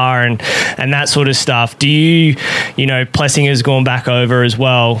Star and that sort of stuff, do you Plessinger's gone back over as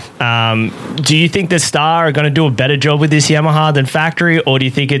well. Do you think the Star are going to do a better job with this Yamaha than factory, or do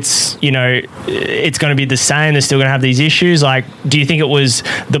you think it's going to be the same? They're still going to have these issues? Like, do you think it was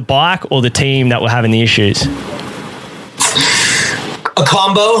the bike or the team that were having the issues? A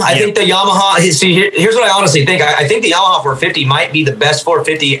combo. I think the Yamaha. Here's what I honestly think. I think the Yamaha 450 might be the best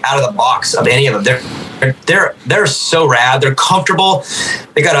 450 out of the box of any of them. They're so rad. They're comfortable.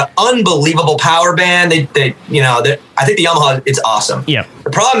 They got an unbelievable power band. I think the Yamaha, it's awesome. Yeah. The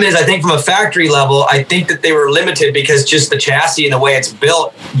problem is, I think from a factory level, I think that they were limited because just the chassis and the way it's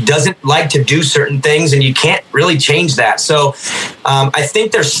built doesn't like to do certain things, and you can't really change that. So I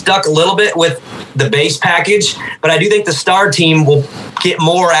think they're stuck a little bit with the base package, but I do think the Star team will get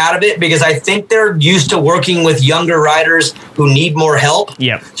more out of it because I think they're used to working with younger riders who need more help.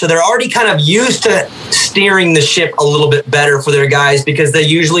 Yeah. So they're already kind of used to steering the ship a little bit better for their guys because they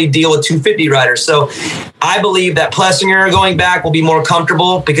usually deal with 250 riders. So I believe that Plessinger going back will be more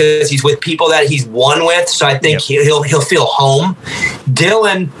comfortable because he's with people that he's won with. So I think he'll feel home.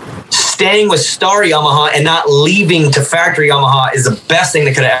 Dylan staying with Star Yamaha and not leaving to factory Yamaha is the best thing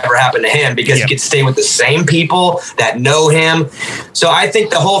that could have ever happened to him because he could stay with the same people that know him. So I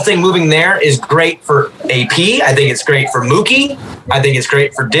think the whole thing moving there is great for AP. I think it's great for Mookie. I think it's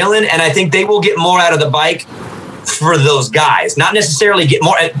great for Dylan. And I think they will get more out of the bike for those guys, not necessarily get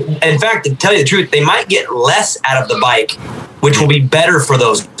more. In fact, to tell you the truth, they might get less out of the bike, which will be better for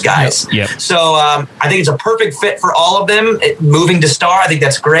those guys. Yep. So I think it's a perfect fit for all of them. Moving to Star, I think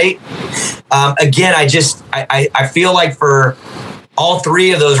that's great. Again, I feel like for all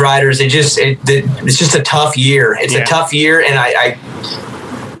 3 of those riders, it's just a tough year. It's a tough year, and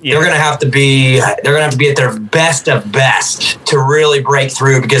they're going to have to be at their best of best to really break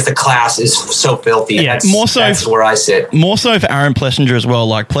through because the class is so filthy. Yeah, that's where I sit. More so for Aaron Plessinger as well.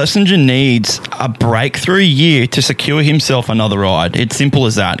 Like, Plessinger needs a breakthrough year to secure himself another ride. It's simple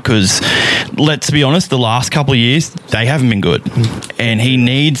as that, because let's be honest, the last couple of years, they haven't been good. And he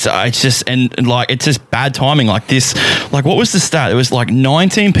needs, it's just bad timing like this. Like, what was the stat? It was like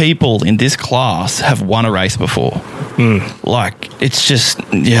 19 people in this class have won a race before. Like, it's just,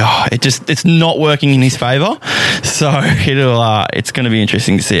 it's not working in his favour. So it's going to be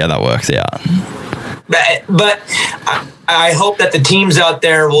interesting to see how that works out. But I hope that the teams out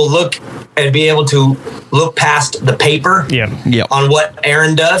there will look and be able to look past the paper on what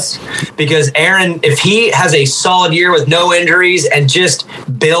Aaron does. Because Aaron, if he has a solid year with no injuries and just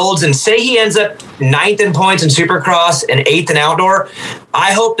builds, and say he ends up 9th in points in Supercross and 8th in outdoor,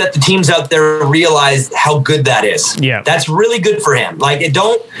 I hope that the teams out there realize how good that is. Yeah. That's really good for him. Like,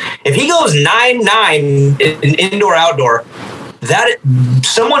 if he goes 9-9 in indoor outdoor, that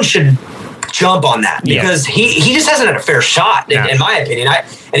someone should jump on that, because he just hasn't had a fair shot in my opinion.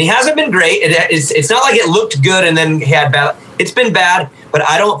 And he hasn't been great. It's not like it looked good and then he had bad. It's been bad, but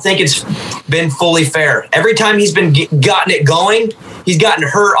I don't think it's been fully fair. Every time he's been gotten it going, he's gotten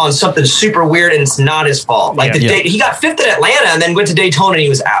hurt on something super weird, and it's not his fault. Like he got 5th at Atlanta and then went to Daytona and he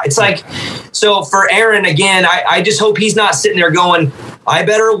was out. It's like, so for Aaron, again, I just hope he's not sitting there going, I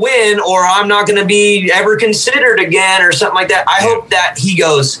better win or I'm not going to be ever considered again or something like that. I hope that he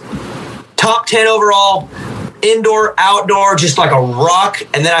goes top 10 overall, indoor, outdoor, just like a rock.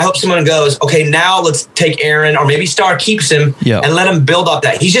 And then I hope someone goes, okay, now let's take Aaron, or maybe Star keeps him and let him build off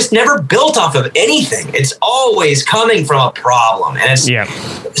that. He's just never built off of anything. It's always coming from a problem. And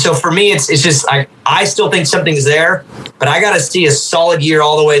so for me, it's just, I still think something's there, but I got to see a solid year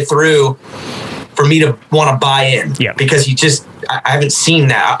all the way through for me to want to buy in, because I haven't seen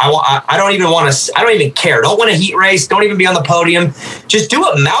that. I don't even want to. I don't even care. Don't want a heat race. Don't even be on the podium. Just do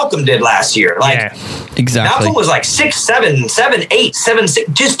what Malcolm did last year. Like, exactly. Malcolm was like 6, 7, 7, 8, 7,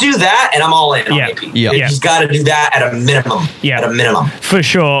 6. Just do that, and I'm all in. He's got to do that at a minimum. At a minimum, for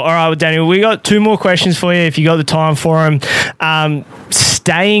sure. All right, well, Daniel, we got 2 more questions for you if you got the time for them.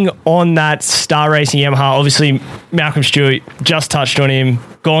 Staying on that Star Racing Yamaha, obviously Malcolm Stewart, just touched on him,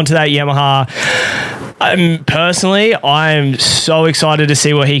 gone to that Yamaha. Personally, I'm so excited to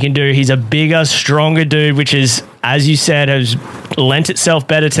see what he can do. He's a bigger, stronger dude, which is, as you said, has lent itself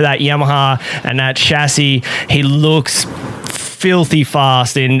better to that Yamaha and that chassis. He looks filthy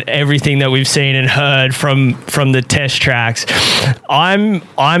fast in everything that we've seen and heard from the test tracks.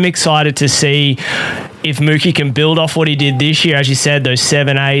 I'm excited to see if Mookie can build off what he did this year, as you said, those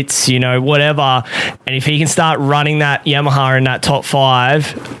 7, 8s, whatever. And if he can start running that Yamaha in that top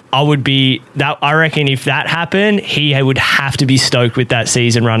 5, I reckon if that happened, he would have to be stoked with that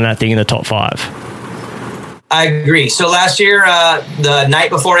season running that thing in the top 5. I agree. So last year, the night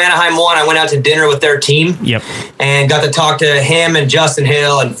before Anaheim won, I went out to dinner with their team. And got to talk to him and Justin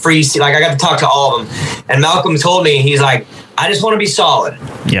Hill and Freese. Like, I got to talk to all of them. And Malcolm told me, he's like, I just want to be solid.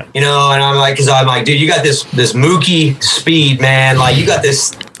 And I'm like, dude, you got this Mookie speed, man. Like, you got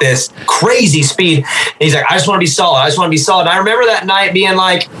this crazy speed. And he's like, I just want to be solid. I just want to be solid. And I remember that night being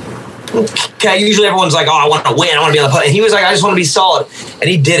like, okay, usually everyone's like, oh, I want to win. I want to be on the podium. And he was like, I just want to be solid. And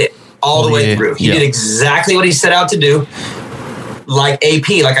he did it all the way through. He did exactly what he set out to do. Like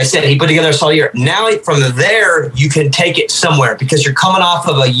AP, like I said, he put together a solid year. Now from there, you can take it somewhere because you're coming off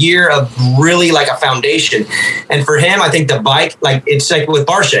of a year of really like a foundation. And for him, I think the bike, like it's like with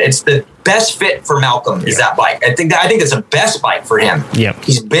Barsha, it's the best fit for Malcolm is that bike. I think that's the best bike for him.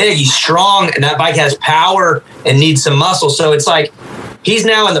 He's big, he's strong, and that bike has power and needs some muscle. So it's like he's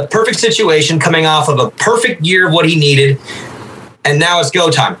now in the perfect situation, coming off of a perfect year of what he needed. And now it's go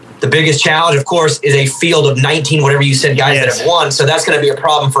time. The biggest challenge, of course, is a field of 19, whatever you said, guys that have won. So that's going to be a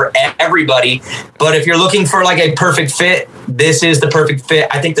problem for everybody. But if you're looking for like a perfect fit, this is the perfect fit.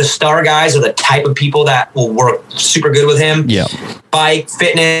 I think the Star guys are the type of people that will work super good with him. Bike,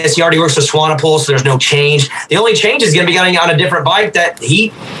 fitness. He already works with Swanepoel, so there's no change. The only change is going to be getting on a different bike that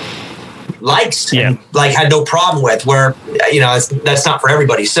he likes and like had no problem with, where, that's not for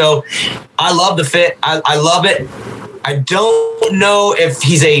everybody. So I love the fit. I love it. I don't know if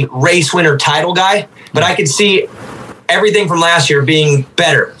he's a race winner title guy, but I could see everything from last year being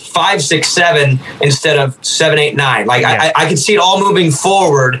better. 5, 6, 7 instead of 7, 8, 9. Like I could see it all moving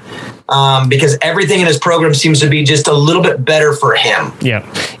forward. because everything in his program seems to be just a little bit better for him.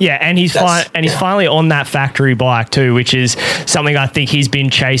 Yeah, and he's finally on that factory bike too, which is something I think he's been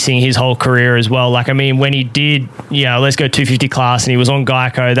chasing his whole career as well. Like, I mean, when he did, let's go 250 class, and he was on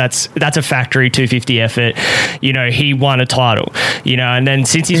Geico, that's a factory 250 effort. He won a title. And then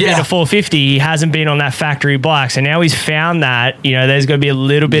since he's been to 450, he hasn't been on that factory bike. So now he's found that there's going to be a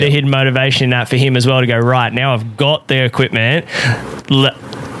little bit of hidden motivation in that for him as well, to go, right, now I've got the equipment.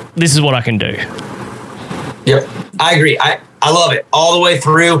 This is what I can do. Yep, I agree. I love it all the way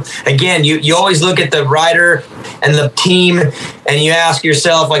through. Again, you always look at the rider and the team, and you ask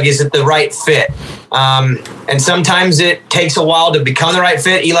yourself, like, is it the right fit? And sometimes it takes a while to become the right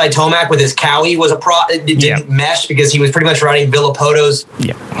fit. Eli Tomac with his Cowie was it didn't mesh because he was pretty much riding Villapoto's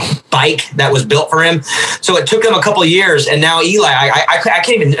bike that was built for him. So it took him a couple of years, and now Eli, I can't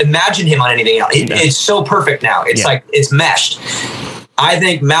even imagine him on anything else. It's so perfect now. It's like it's meshed. I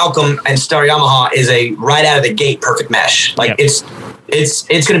think Malcolm and Star Yamaha is a right out of the gate perfect mesh. Like it's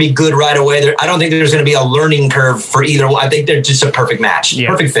going to be good right away. I don't think there's going to be a learning curve for either one. I think they're just a perfect match,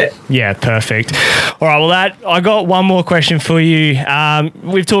 perfect fit. Yeah, perfect. All right, well, I got one more question for you.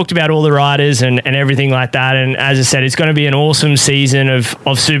 We've talked about all the riders and everything like that, and as I said, it's going to be an awesome season of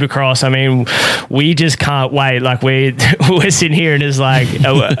Supercross. I mean, we just can't wait. Like, we're sitting here and it's like,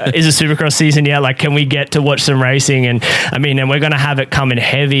 is a Supercross season yet? Like, can we get to watch some racing? And I mean, and we're going to have it coming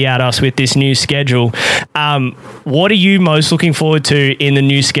heavy at us with this new schedule. What are you most looking forward to in the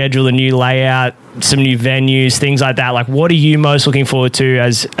new schedule, the new layout, some new venues, things like that? Like, what are you most looking forward to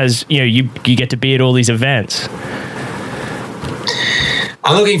as you get to be at all these events?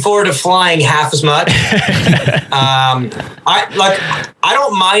 I'm looking forward to flying half as much. I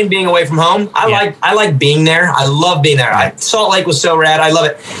don't mind being away from home. I like being there. I love being there. Salt Lake was so rad. I love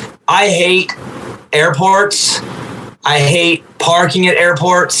it. I hate airports. I hate parking at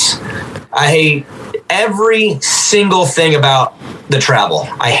airports. I hate every single thing about the travel.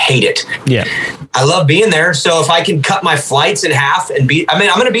 I hate it. Yeah. I love being there. So if I can cut my flights in half and I'm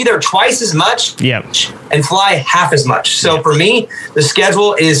going to be there twice as much and fly half as much. So for me, the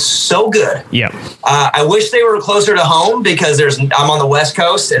schedule is so good. Yeah. I wish they were closer to home because I'm on the West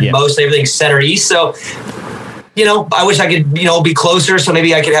Coast and most everything's center east. So, I wish I could, be closer. So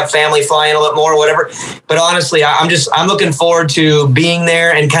maybe I could have family flying a little more or whatever. But honestly, I'm looking forward to being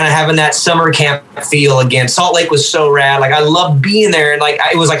there and kind of having that summer camp feel again. Salt Lake was so rad. Like, I loved being there, and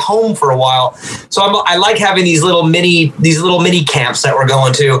it was like home for a while. So I like having these little mini camps that we're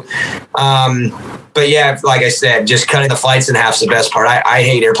going to. But yeah, like I said, just cutting the flights in half is the best part. I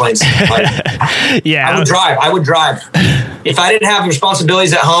hate airplanes. I would drive. If I didn't have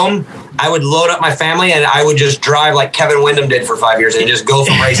responsibilities at home, I would load up my family and I would just drive like Kevin Windham did for 5 years and just go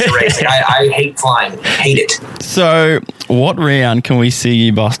from race to race. Like, I hate flying. Hate it. So what round can we see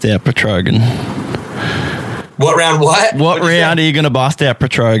you bust out Petrogan? What round what? What round are you going to bust out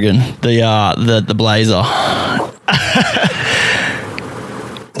Petrogan? The Blazer.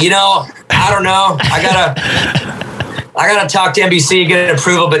 I don't know. I gotta talk to NBC, get an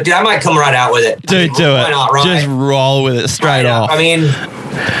approval, but dude, I might come right out with it. Dude, do it. Not, right? Just roll with it straight off. I mean,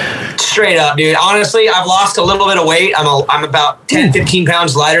 straight up, dude. Honestly, I've lost a little bit of weight. I'm about 10, 15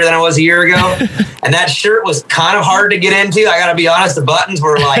 pounds lighter than I was a year ago. And that shirt was kind of hard to get into. I gotta be honest, the buttons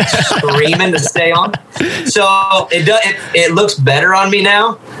were like screaming to stay on. So it looks better on me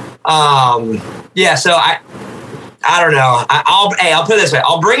now. So I don't know. I'll put it this way.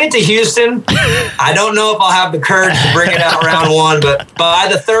 I'll bring it to Houston. I don't know if I'll have the courage to bring it out round one, but by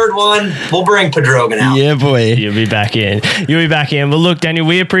the third one, we'll bring Pedrogan out. Yeah, boy. You'll be back in. Well, look, Daniel,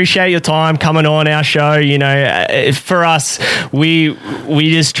 we appreciate your time coming on our show. For us, we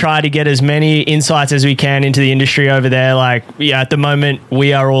just try to get as many insights as we can into the industry over there. Like, at the moment,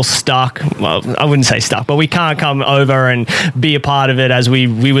 we are all stuck. Well, I wouldn't say stuck, but we can't come over and be a part of it as we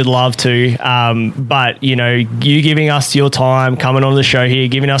would love to. But, you giving us your time, coming on the show here,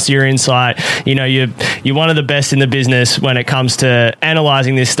 giving us your insight. You're one of the best in the business when it comes to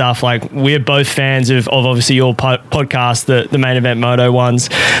analyzing this stuff. Like, we're both fans of obviously your podcast, the Main Event Moto ones.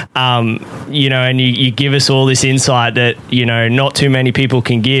 And you give us all this insight that not too many people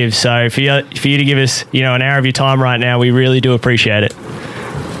can give. So for you to give us an hour of your time right now, we really do appreciate it.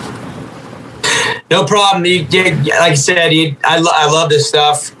 No problem. Like I said, I love this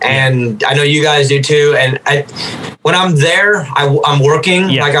stuff, and I know you guys do too. And when I'm there, I'm working.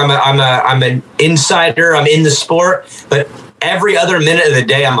 Yeah. Like I'm an insider. I'm in the sport, but every other minute of the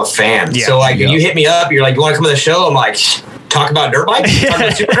day, I'm a fan. Yeah. So like, you hit me up, you're like, "You want to come to the show?" I'm like, "Talk about dirt bikes? Talk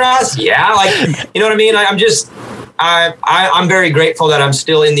about Supercross?" Yeah, like, you know what I mean? I'm very grateful that I'm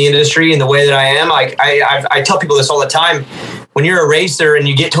still in the industry in the way that I am. Like, I tell people this all the time. when you're a racer and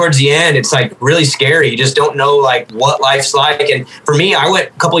you get towards the end, it's like really scary. You just don't know like what life's like. And for me, I went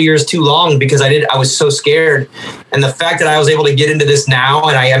a couple years too long because I was so scared. And the fact that I was able to get into this now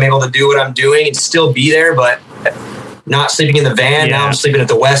and I am able to do what I'm doing and still be there, but not sleeping in the van. Now I'm sleeping at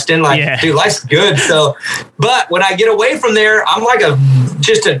the Westin. Like, dude, life's good. So, but when I get away from there, I'm like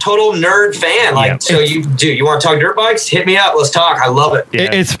just a total nerd fan. Like, so you want to talk dirt bikes? Hit me up. Let's talk. I love it. Yeah.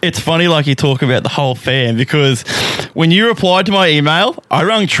 It's funny, like you talk about the whole fan, because when you replied to my email, I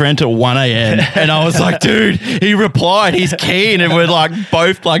rang Trent at 1 a.m. and I was like, dude, he replied, he's keen, and we're like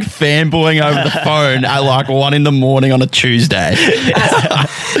both like fanboying over the phone at like 1 a.m. on a Tuesday.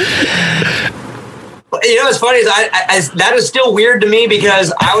 You know, what's funny is that is still weird to me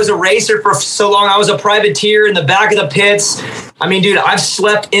because I was a racer for so long. I was a privateer in the back of the pits. I mean, dude, I've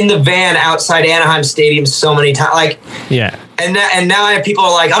slept in the van outside Anaheim Stadium so many times. Like, and now I have people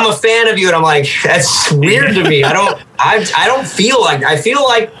are like, I'm a fan of you, and I'm like, that's weird to me. I don't feel like I feel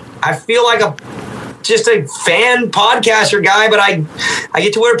like just a fan podcaster guy, but I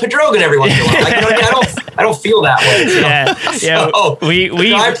get to wear a Pedrogan every once in a while. Like, you know what I mean? I don't feel that way. So,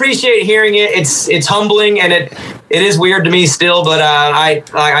 I appreciate hearing it. It's humbling and it is weird to me still, but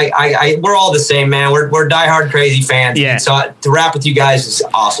we're all the same, man. We're diehard crazy fans. Yeah. So to rap with you guys is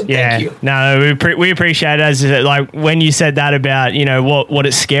awesome. Thank you. No, we appreciate it. As like when you said that about, you know, what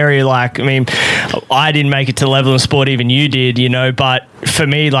it's scary. Like, I mean, I didn't make it to the level of sport even you did, you know, but for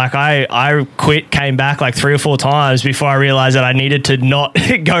me, like I came back like 3 or 4 times before I realized that I needed to not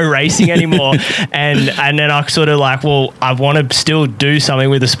go racing anymore. and then I sort of like, well, I want to still do something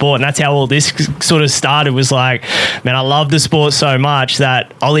with the sport. And that's how all this sort of started, was like, man, I love the sport so much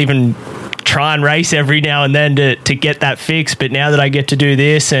that I'll even try and race every now and then to get that fix. But now that I get to do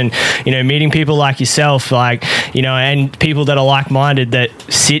this and, you know, meeting people like yourself, like, you know, and people that are like-minded that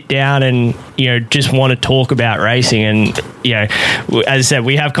sit down and, you know, just want to talk about racing. And, you know, as I said,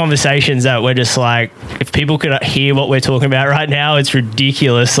 we have conversations that we're just like, if people could hear what we're talking about right now, it's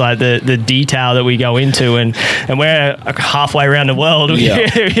ridiculous, like the detail that we go into, and we're halfway around the world.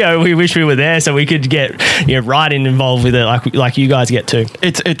 You know, we wish we were there so we could get, you know, riding involved with it like you guys get to.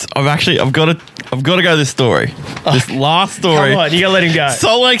 I've got to go this story. This last story. Come on, you got to let him go.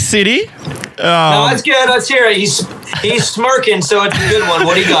 Salt Lake City. No, that's good. Let's hear it. He's smirking, so it's a good one.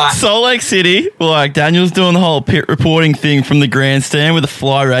 What do you got? Salt Lake City. Like, Daniel's doing the whole pit reporting thing from the grandstand where the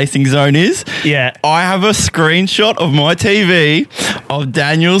fly racing zone is. Yeah. I have a screenshot of my TV of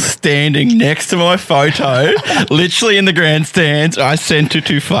Daniel standing next to my photo, literally in the grandstands. I sent it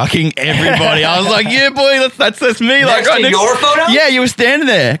to fucking everybody. I was like, yeah, boy, that's me. Next like, to your photo? Yeah, you were standing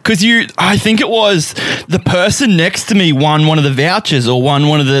there because I think it was the person next to me won one of the vouchers or won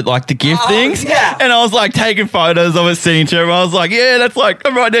one of the gift things. Yeah. And I was like taking photos of it, sitting to him. I was like, yeah, that's like,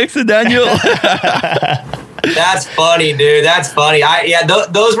 I'm right next to Daniel. That's funny, dude. That's funny.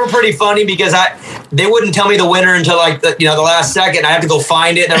 Those were pretty funny because they wouldn't tell me the winner until like the last second. I have to go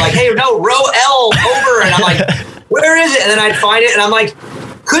find it. And they're like, hey, no, row L over. And I'm like, where is it? And then I'd find it and I'm like,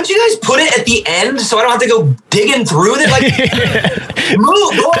 could you guys put it at the end so I don't have to go digging through it? Like,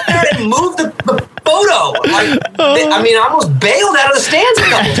 go up there and move the photo. Like, I almost bailed out of the stands a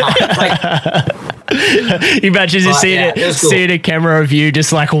couple times. Like, you imagine just seeing a camera of you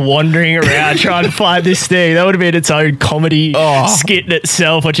just like wandering around trying to find this thing. That would have been its own comedy skit in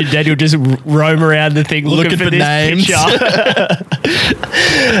itself. Watching Daniel just roam around the thing looking for this names. Picture.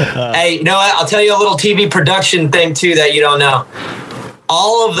 Hey, you know what? I'll tell you a little TV production thing too that you don't know.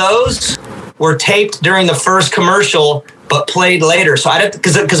 All of those were taped during the first commercial, but played later. So I'd have to,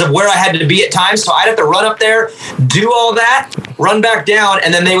 because of where I had to be at times. So I'd have to run up there, do all that, run back down,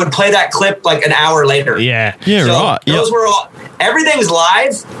 and then they would play that clip like an hour later. Yeah, so right. Those were all. Everything's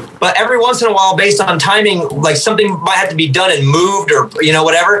live, but every once in a while, based on timing, like something might have to be done and moved or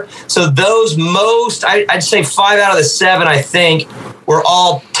whatever. So those I'd say 5 out of the 7, I think, were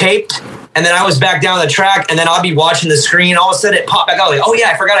all taped. And then I was back down the track, and then I'll be watching the screen. All of a sudden, it popped back out. Like, oh yeah,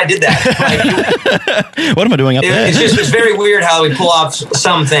 I forgot I did that. Like, what am I doing up there? It's very weird how we pull off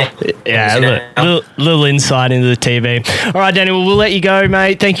something. Yeah, little insight into the TV. All right, Danny, we'll let you go,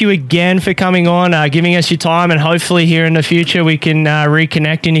 mate. Thank you again for coming on, giving us your time, and hopefully here in the future we can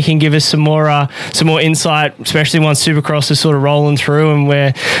reconnect and you can give us some more insight, especially once Supercross is sort of rolling through and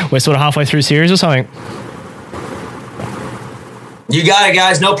we're sort of halfway through series or something. You got it,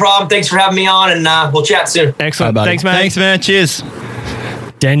 guys. No problem. Thanks for having me on, and we'll chat soon. Excellent. Bye, thanks, man. Thanks, man. Cheers.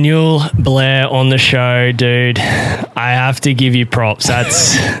 Daniel Blair on the show, dude. I have to give you props.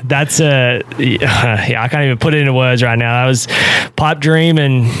 That's I can't even put it into words right now. That was pipe dream.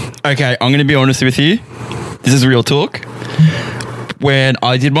 And okay, I'm going to be honest with you. This is real talk. When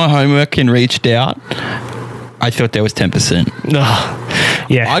I did my homework and reached out, I thought there was 10%.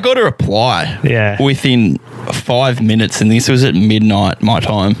 Yeah. I got a reply within 5 minutes, and this was at midnight my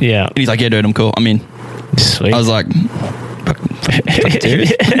time. Yeah. And he's like, yeah, dude, I'm cool. I'm in. Sweet. I was like,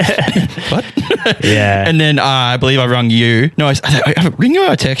 what? Yeah. And then I believe I rung you. No, I ring you or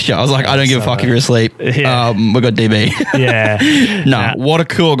I text you. I was like, I don't give a fuck if you're asleep. Yeah. We got DB. Yeah. Nah, what a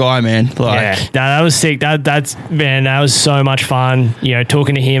cool guy, man. Like, No, that was sick. That was so much fun. You know,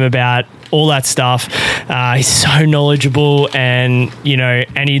 talking to him about all that stuff. He's so knowledgeable, and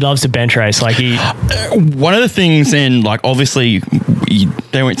and he loves to bench race. Like one of the things, and like obviously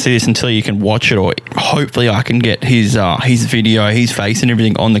they won't see this until you can watch it, or hopefully I can get his video, his face and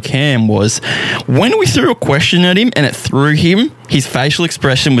everything on the cam, was when we threw a question at him and it threw him, his facial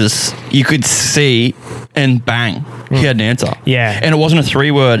expression was, you could see, and bang, he had an answer. Yeah. And it wasn't a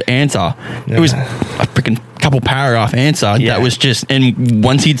 3-word answer. It was a freaking couple paragraph answer that was just, and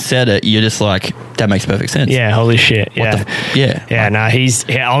once he'd said it, you're just like, that makes perfect sense. Yeah, holy shit. Yeah. I'm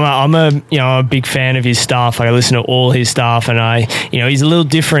a big fan of his stuff. Like, I listen to all his stuff, and he's a little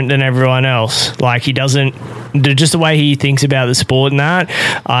different than everyone else. Like, he doesn't, just the way he thinks about the sport and that,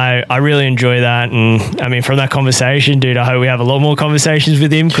 I really enjoy that. And I mean, from that conversation, dude, I hope we have a lot more conversations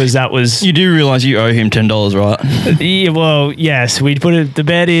with him, because that was... You do realise you owe him $10, right? Yeah, well, yes. We put it, the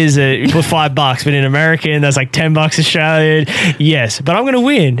bet is that we put $5, but in American, that's like $10 Australian. Yes, but I'm going to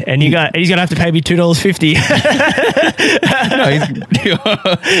win, and he's going to have to pay me $2.50.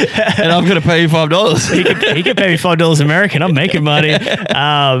 And I'm going to pay you $5. He can pay me $5 American. I'm making money.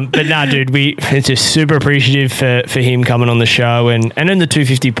 But nah, dude, it's just super appreciative for him coming on the show, and in the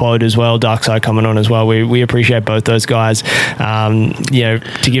 250 pod as well, Darkside coming on as well. We appreciate both those guys. To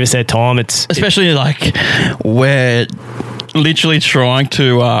give us their time. Especially like we're literally trying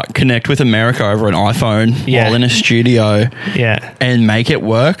to connect with America over an iPhone while in a studio and make it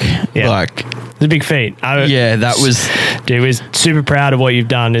work. Yeah. Like, it's a big feat. That was... Dude, we're super proud of what you've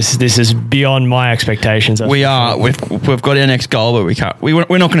done. This is beyond my expectations. We are. We've got our next goal, but we can't.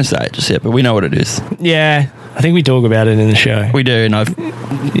 We're not going to say it just yet, but we know what it is. Yeah, I think we talk about it in the show. We do, and I've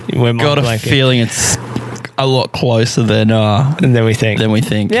got a feeling it's a lot closer than we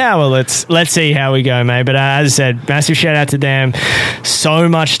think. Yeah, well, let's see how we go, mate. But as I said, massive shout out to them. So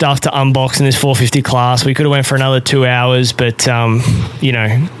much stuff to unbox in this 450 class. We could have went for another 2 hours, but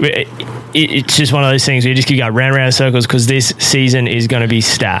it's just one of those things where you just keep going round and round in circles, because this season is going to be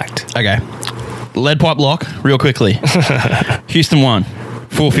stacked. Okay, lead pipe lock real quickly. Houston won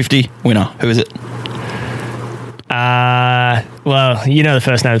 450 winner. Who is it? Well, the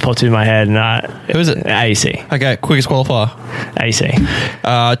first name that popped into my head, and who is it? AC. Okay, quickest qualifier. AC.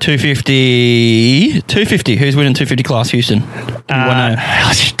 250. Who's winning 250 class, Houston?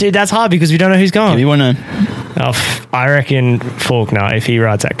 Dude, that's hard because we don't know who's going. You want to? I reckon Faulkner, if he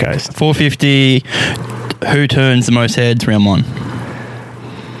rides that coast. 450. Who turns the most heads round one?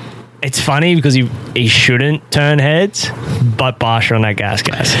 It's funny because he shouldn't turn heads, but Barsha on that gas.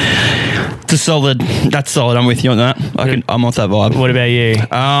 That's solid. I'm with you on that. I'm off that vibe. What about you?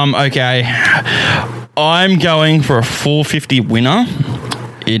 Okay. I'm going for a 450 winner.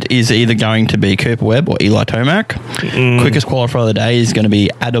 It is either going to be Cooper Webb or Eli Tomac. Quickest qualifier of the day is going to be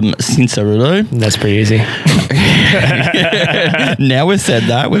Adam Cincerillo. That's pretty easy. Now we've said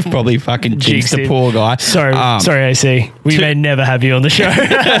that, we've probably fucking jinxed the poor guy. Sorry, AC. We may never have you on the show.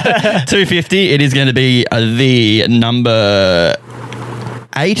 250, it is going to be the number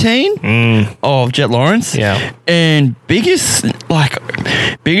 18 of Jet Lawrence. Yeah. And biggest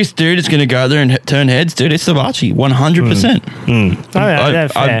dude is going to go there and turn heads, dude, it's Savachi, 100%. Oh, yeah,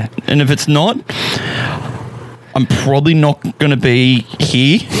 fair. And if it's not, I'm probably not going to be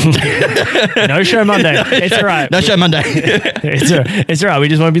here. No show Monday. It's all right. No show Monday. It's all right. We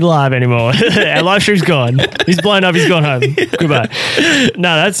just won't be live anymore. Our live stream's gone. He's blown up. He's gone home. Goodbye.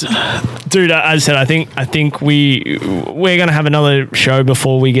 No, that's... Dude, as I said, I think we're going to have another show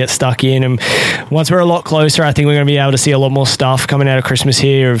before we get stuck in. And once we're a lot closer, I think we're going to be able to see a lot more stuff coming out of Christmas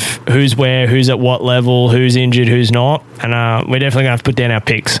here of who's where, who's at what level, who's injured, who's not. And we're definitely going to have to put down our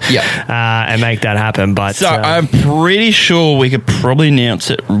picks and make that happen. But so I'm pretty sure we could probably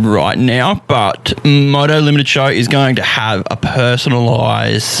announce it right now, but Moto Limited Show is going to have a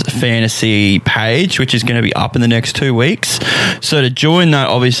personalised fantasy page, which is going to be up in the next 2 weeks. So to join that,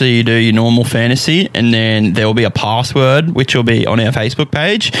 obviously you do your normal fantasy, and then there will be a password which will be on our Facebook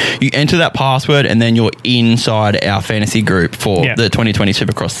page. You enter that password, and then you're inside our fantasy group for the 2020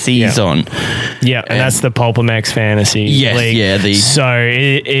 Supercross season. Yeah, and that's the Pulpamex Fantasy League. Yeah, so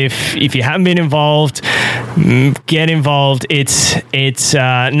if you haven't been involved, get involved. It's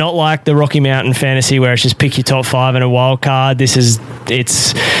not like the Rocky Mountain Fantasy where it's just pick your top 5 and a wild card. It's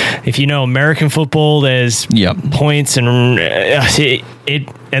if you know American football, there's points and it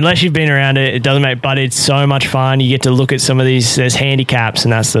unless you've been around it, it doesn't make. But it's so much fun. You get to look at some of these. There's handicaps,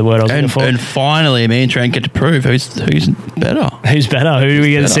 and that's the word I was looking for. And finally, me and Trent get to prove who's better. Who's better? Who do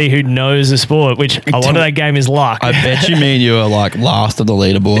we get to see who knows the sport? Which a lot of that game is luck. I bet you me and you are like last on the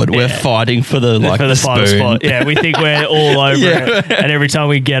leaderboard. We're fighting for the final spot. Yeah, we think we're all over it, and every time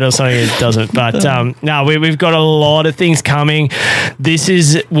we get or something, it doesn't. But no, we've got a lot of things coming. This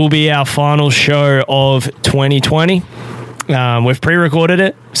will be our final show of 2020. We've pre-recorded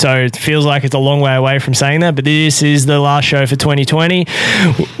it, so it feels like it's a long way away from saying that, but this is the last show for 2020.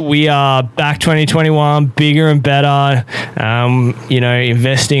 We are back 2021, bigger and better,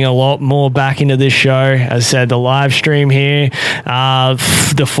 investing a lot more back into this show. As I said, the live stream here,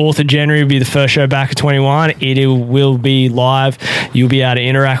 the 4th of January will be the first show back of 21. It will be live. You'll be able to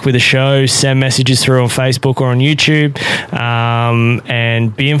interact with the show, send messages through on Facebook or on YouTube,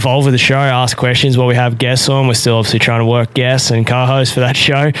 and be involved with the show, ask questions while we have guests on. We're still obviously trying to work guests and co-hosts for that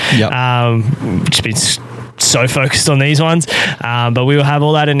show. Just been so focused on these ones, but we will have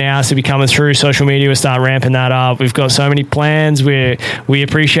all that announced. It'll be coming through social media. We'll start ramping that up. We've got so many plans. We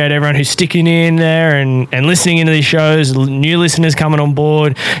appreciate everyone who's sticking in there and listening into these shows. New listeners coming on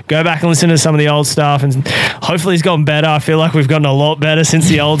board. Go back and listen to some of the old stuff, and hopefully it's gotten better. I feel like we've gotten a lot better since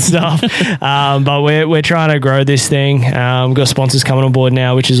the old stuff, but we're trying to grow this thing. We've got sponsors coming on board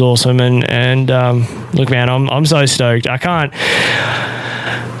now, which is awesome, and look, man, I'm so stoked. I can't.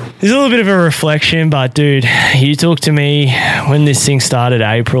 There's a little bit of a reflection, but dude, you talked to me when this thing started,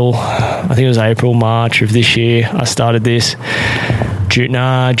 April. I think it was April, March of this year. I started this. June,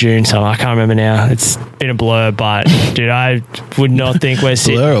 summer. I can't remember now. It's been a blur, but dude, I would not think we're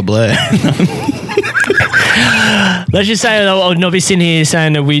sitting. Blur or blur? Let's just say I would not be sitting here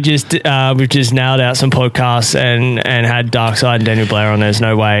saying that we've just nailed out some podcasts and had Darkside and Daniel Blair on. There's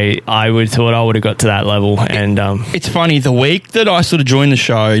no way I would have thought I would have got to that level. And it's funny, the week that I sort of joined the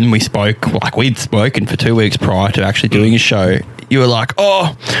show and we spoke, like we'd spoken for 2 weeks prior to actually doing a show, you were like,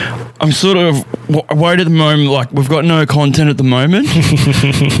 oh, I'm sort of worried at the moment, like we've got no content at the moment.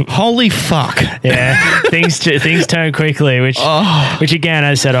 Holy fuck. Yeah, things turn quickly, which again,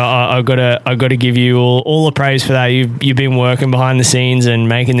 as I said, I've got to give you all the praise for that. You've been working behind the scenes and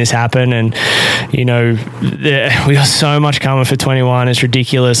making this happen, and we got so much coming for 21. It's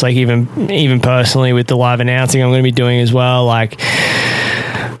ridiculous. Like even personally with the live announcing I'm going to be doing as well. Like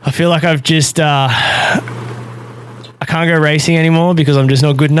I feel like I've just I can't go racing anymore because I'm just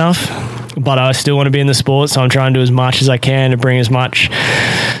not good enough, but I still want to be in the sport, so I'm trying to do as much as I can to bring as much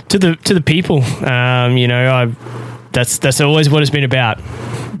to the people. That's always what it's been about.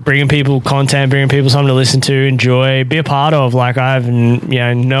 Bringing people content, bringing people something to listen to, enjoy, be a part of. Like I have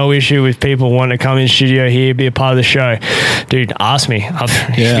no issue with people wanting to come in studio here, be a part of the show. Dude, ask me.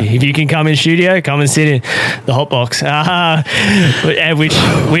 If you can come in studio, come and sit in the hot box.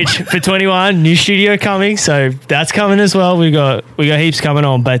 Which for 21, new studio coming, so that's coming as well. We got heaps coming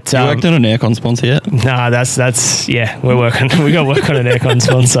on. But you worked on an aircon sponsor yet? Nah, that's we're working. We got to work on an aircon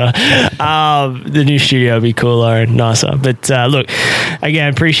sponsor. The new studio will be cooler and nicer. But look,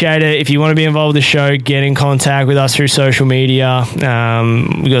 again, appreciate it. If you want to be involved with the show, get in contact with us through social media. We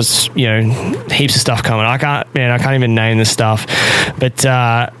got heaps of stuff coming. I can't even name the stuff, but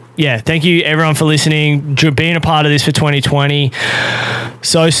thank you everyone for listening, being a part of this for 2020.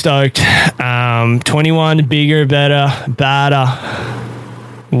 So stoked. 21, bigger, better, badder.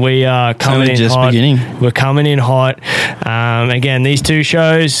 We are coming in just hot. Beginning. We're coming in hot. Again, these two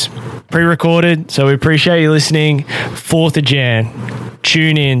shows pre-recorded, so we appreciate you listening. 4th of Jan.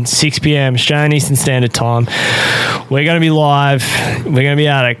 Tune in, 6 p.m. Australian Eastern Standard Time. We're going to be live. We're going to be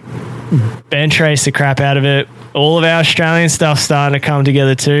able to bench race the crap out of it. All of our Australian stuff starting to come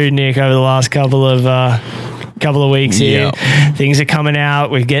together too, Nick, over the last couple of weeks here. Yep. Things are coming out.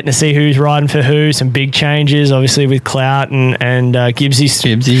 We're getting to see who's riding for who. Some big changes, obviously, with Clout and Gibbsy,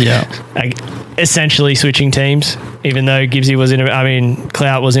 essentially switching teams, even though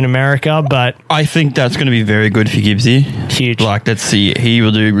Clout was in America, but I think that's going to be very good for Gibbsy. Huge. Like, let's see, he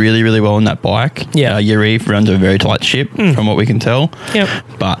will do really, really well on that bike. Yeah. Yarif runs a very tight ship from what we can tell. Yep.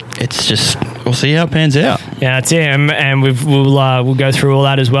 But it's just, we'll see how it pans out. Yeah, that's it. And we'll go through all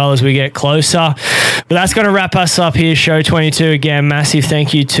that as well as we get closer. But that's going to wrap us up here, show 22. Again, massive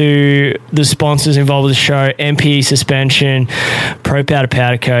thank you to the sponsors involved with the show, MPE Suspension, Pro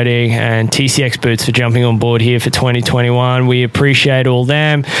Powder Coating, and TCX Boots for jumping on board here for 2021. We appreciate all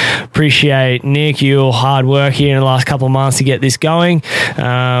them. Appreciate Nick, your hard work here in the last couple of months to get this going.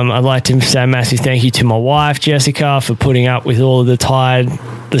 I'd like to say a massive thank you to my wife, Jessica, for putting up with all of the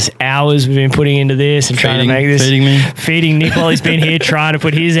tireless hours we've been putting into this and trying to make this. Feeding Nick while he's been here, trying to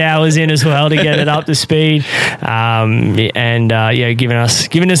put his hours in as well to get it up to speed. Giving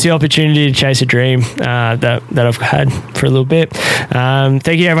us the opportunity to chase a dream that I've had for a little bit. Thank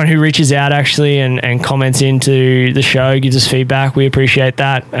you to everyone who reaches out actually and comments into the show, gives us feedback. We appreciate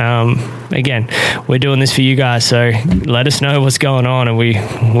that. Again, we're doing this for you guys, so let us know what's going on, and we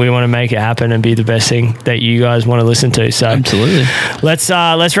want to make it happen and be the best thing that you guys want to listen to. So absolutely, let's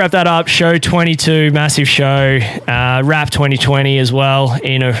wrap that up. Show 22, massive show. Wrap 2020 as well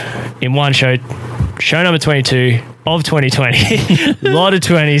in one show. Show number 22 of 2020. A lot of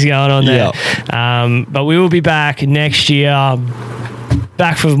 20s going on there. Yep. But we will be back next year,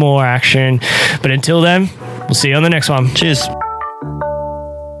 back for more action. But until then, we'll see you on the next one. Cheers.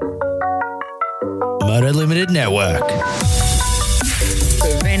 Moto Limited Network.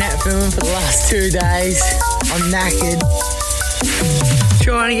 We've been out filming for the last 2 days. I'm knackered.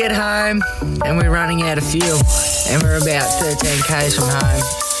 Trying to get home, and we're running out of fuel. And we're about 13 k's from home.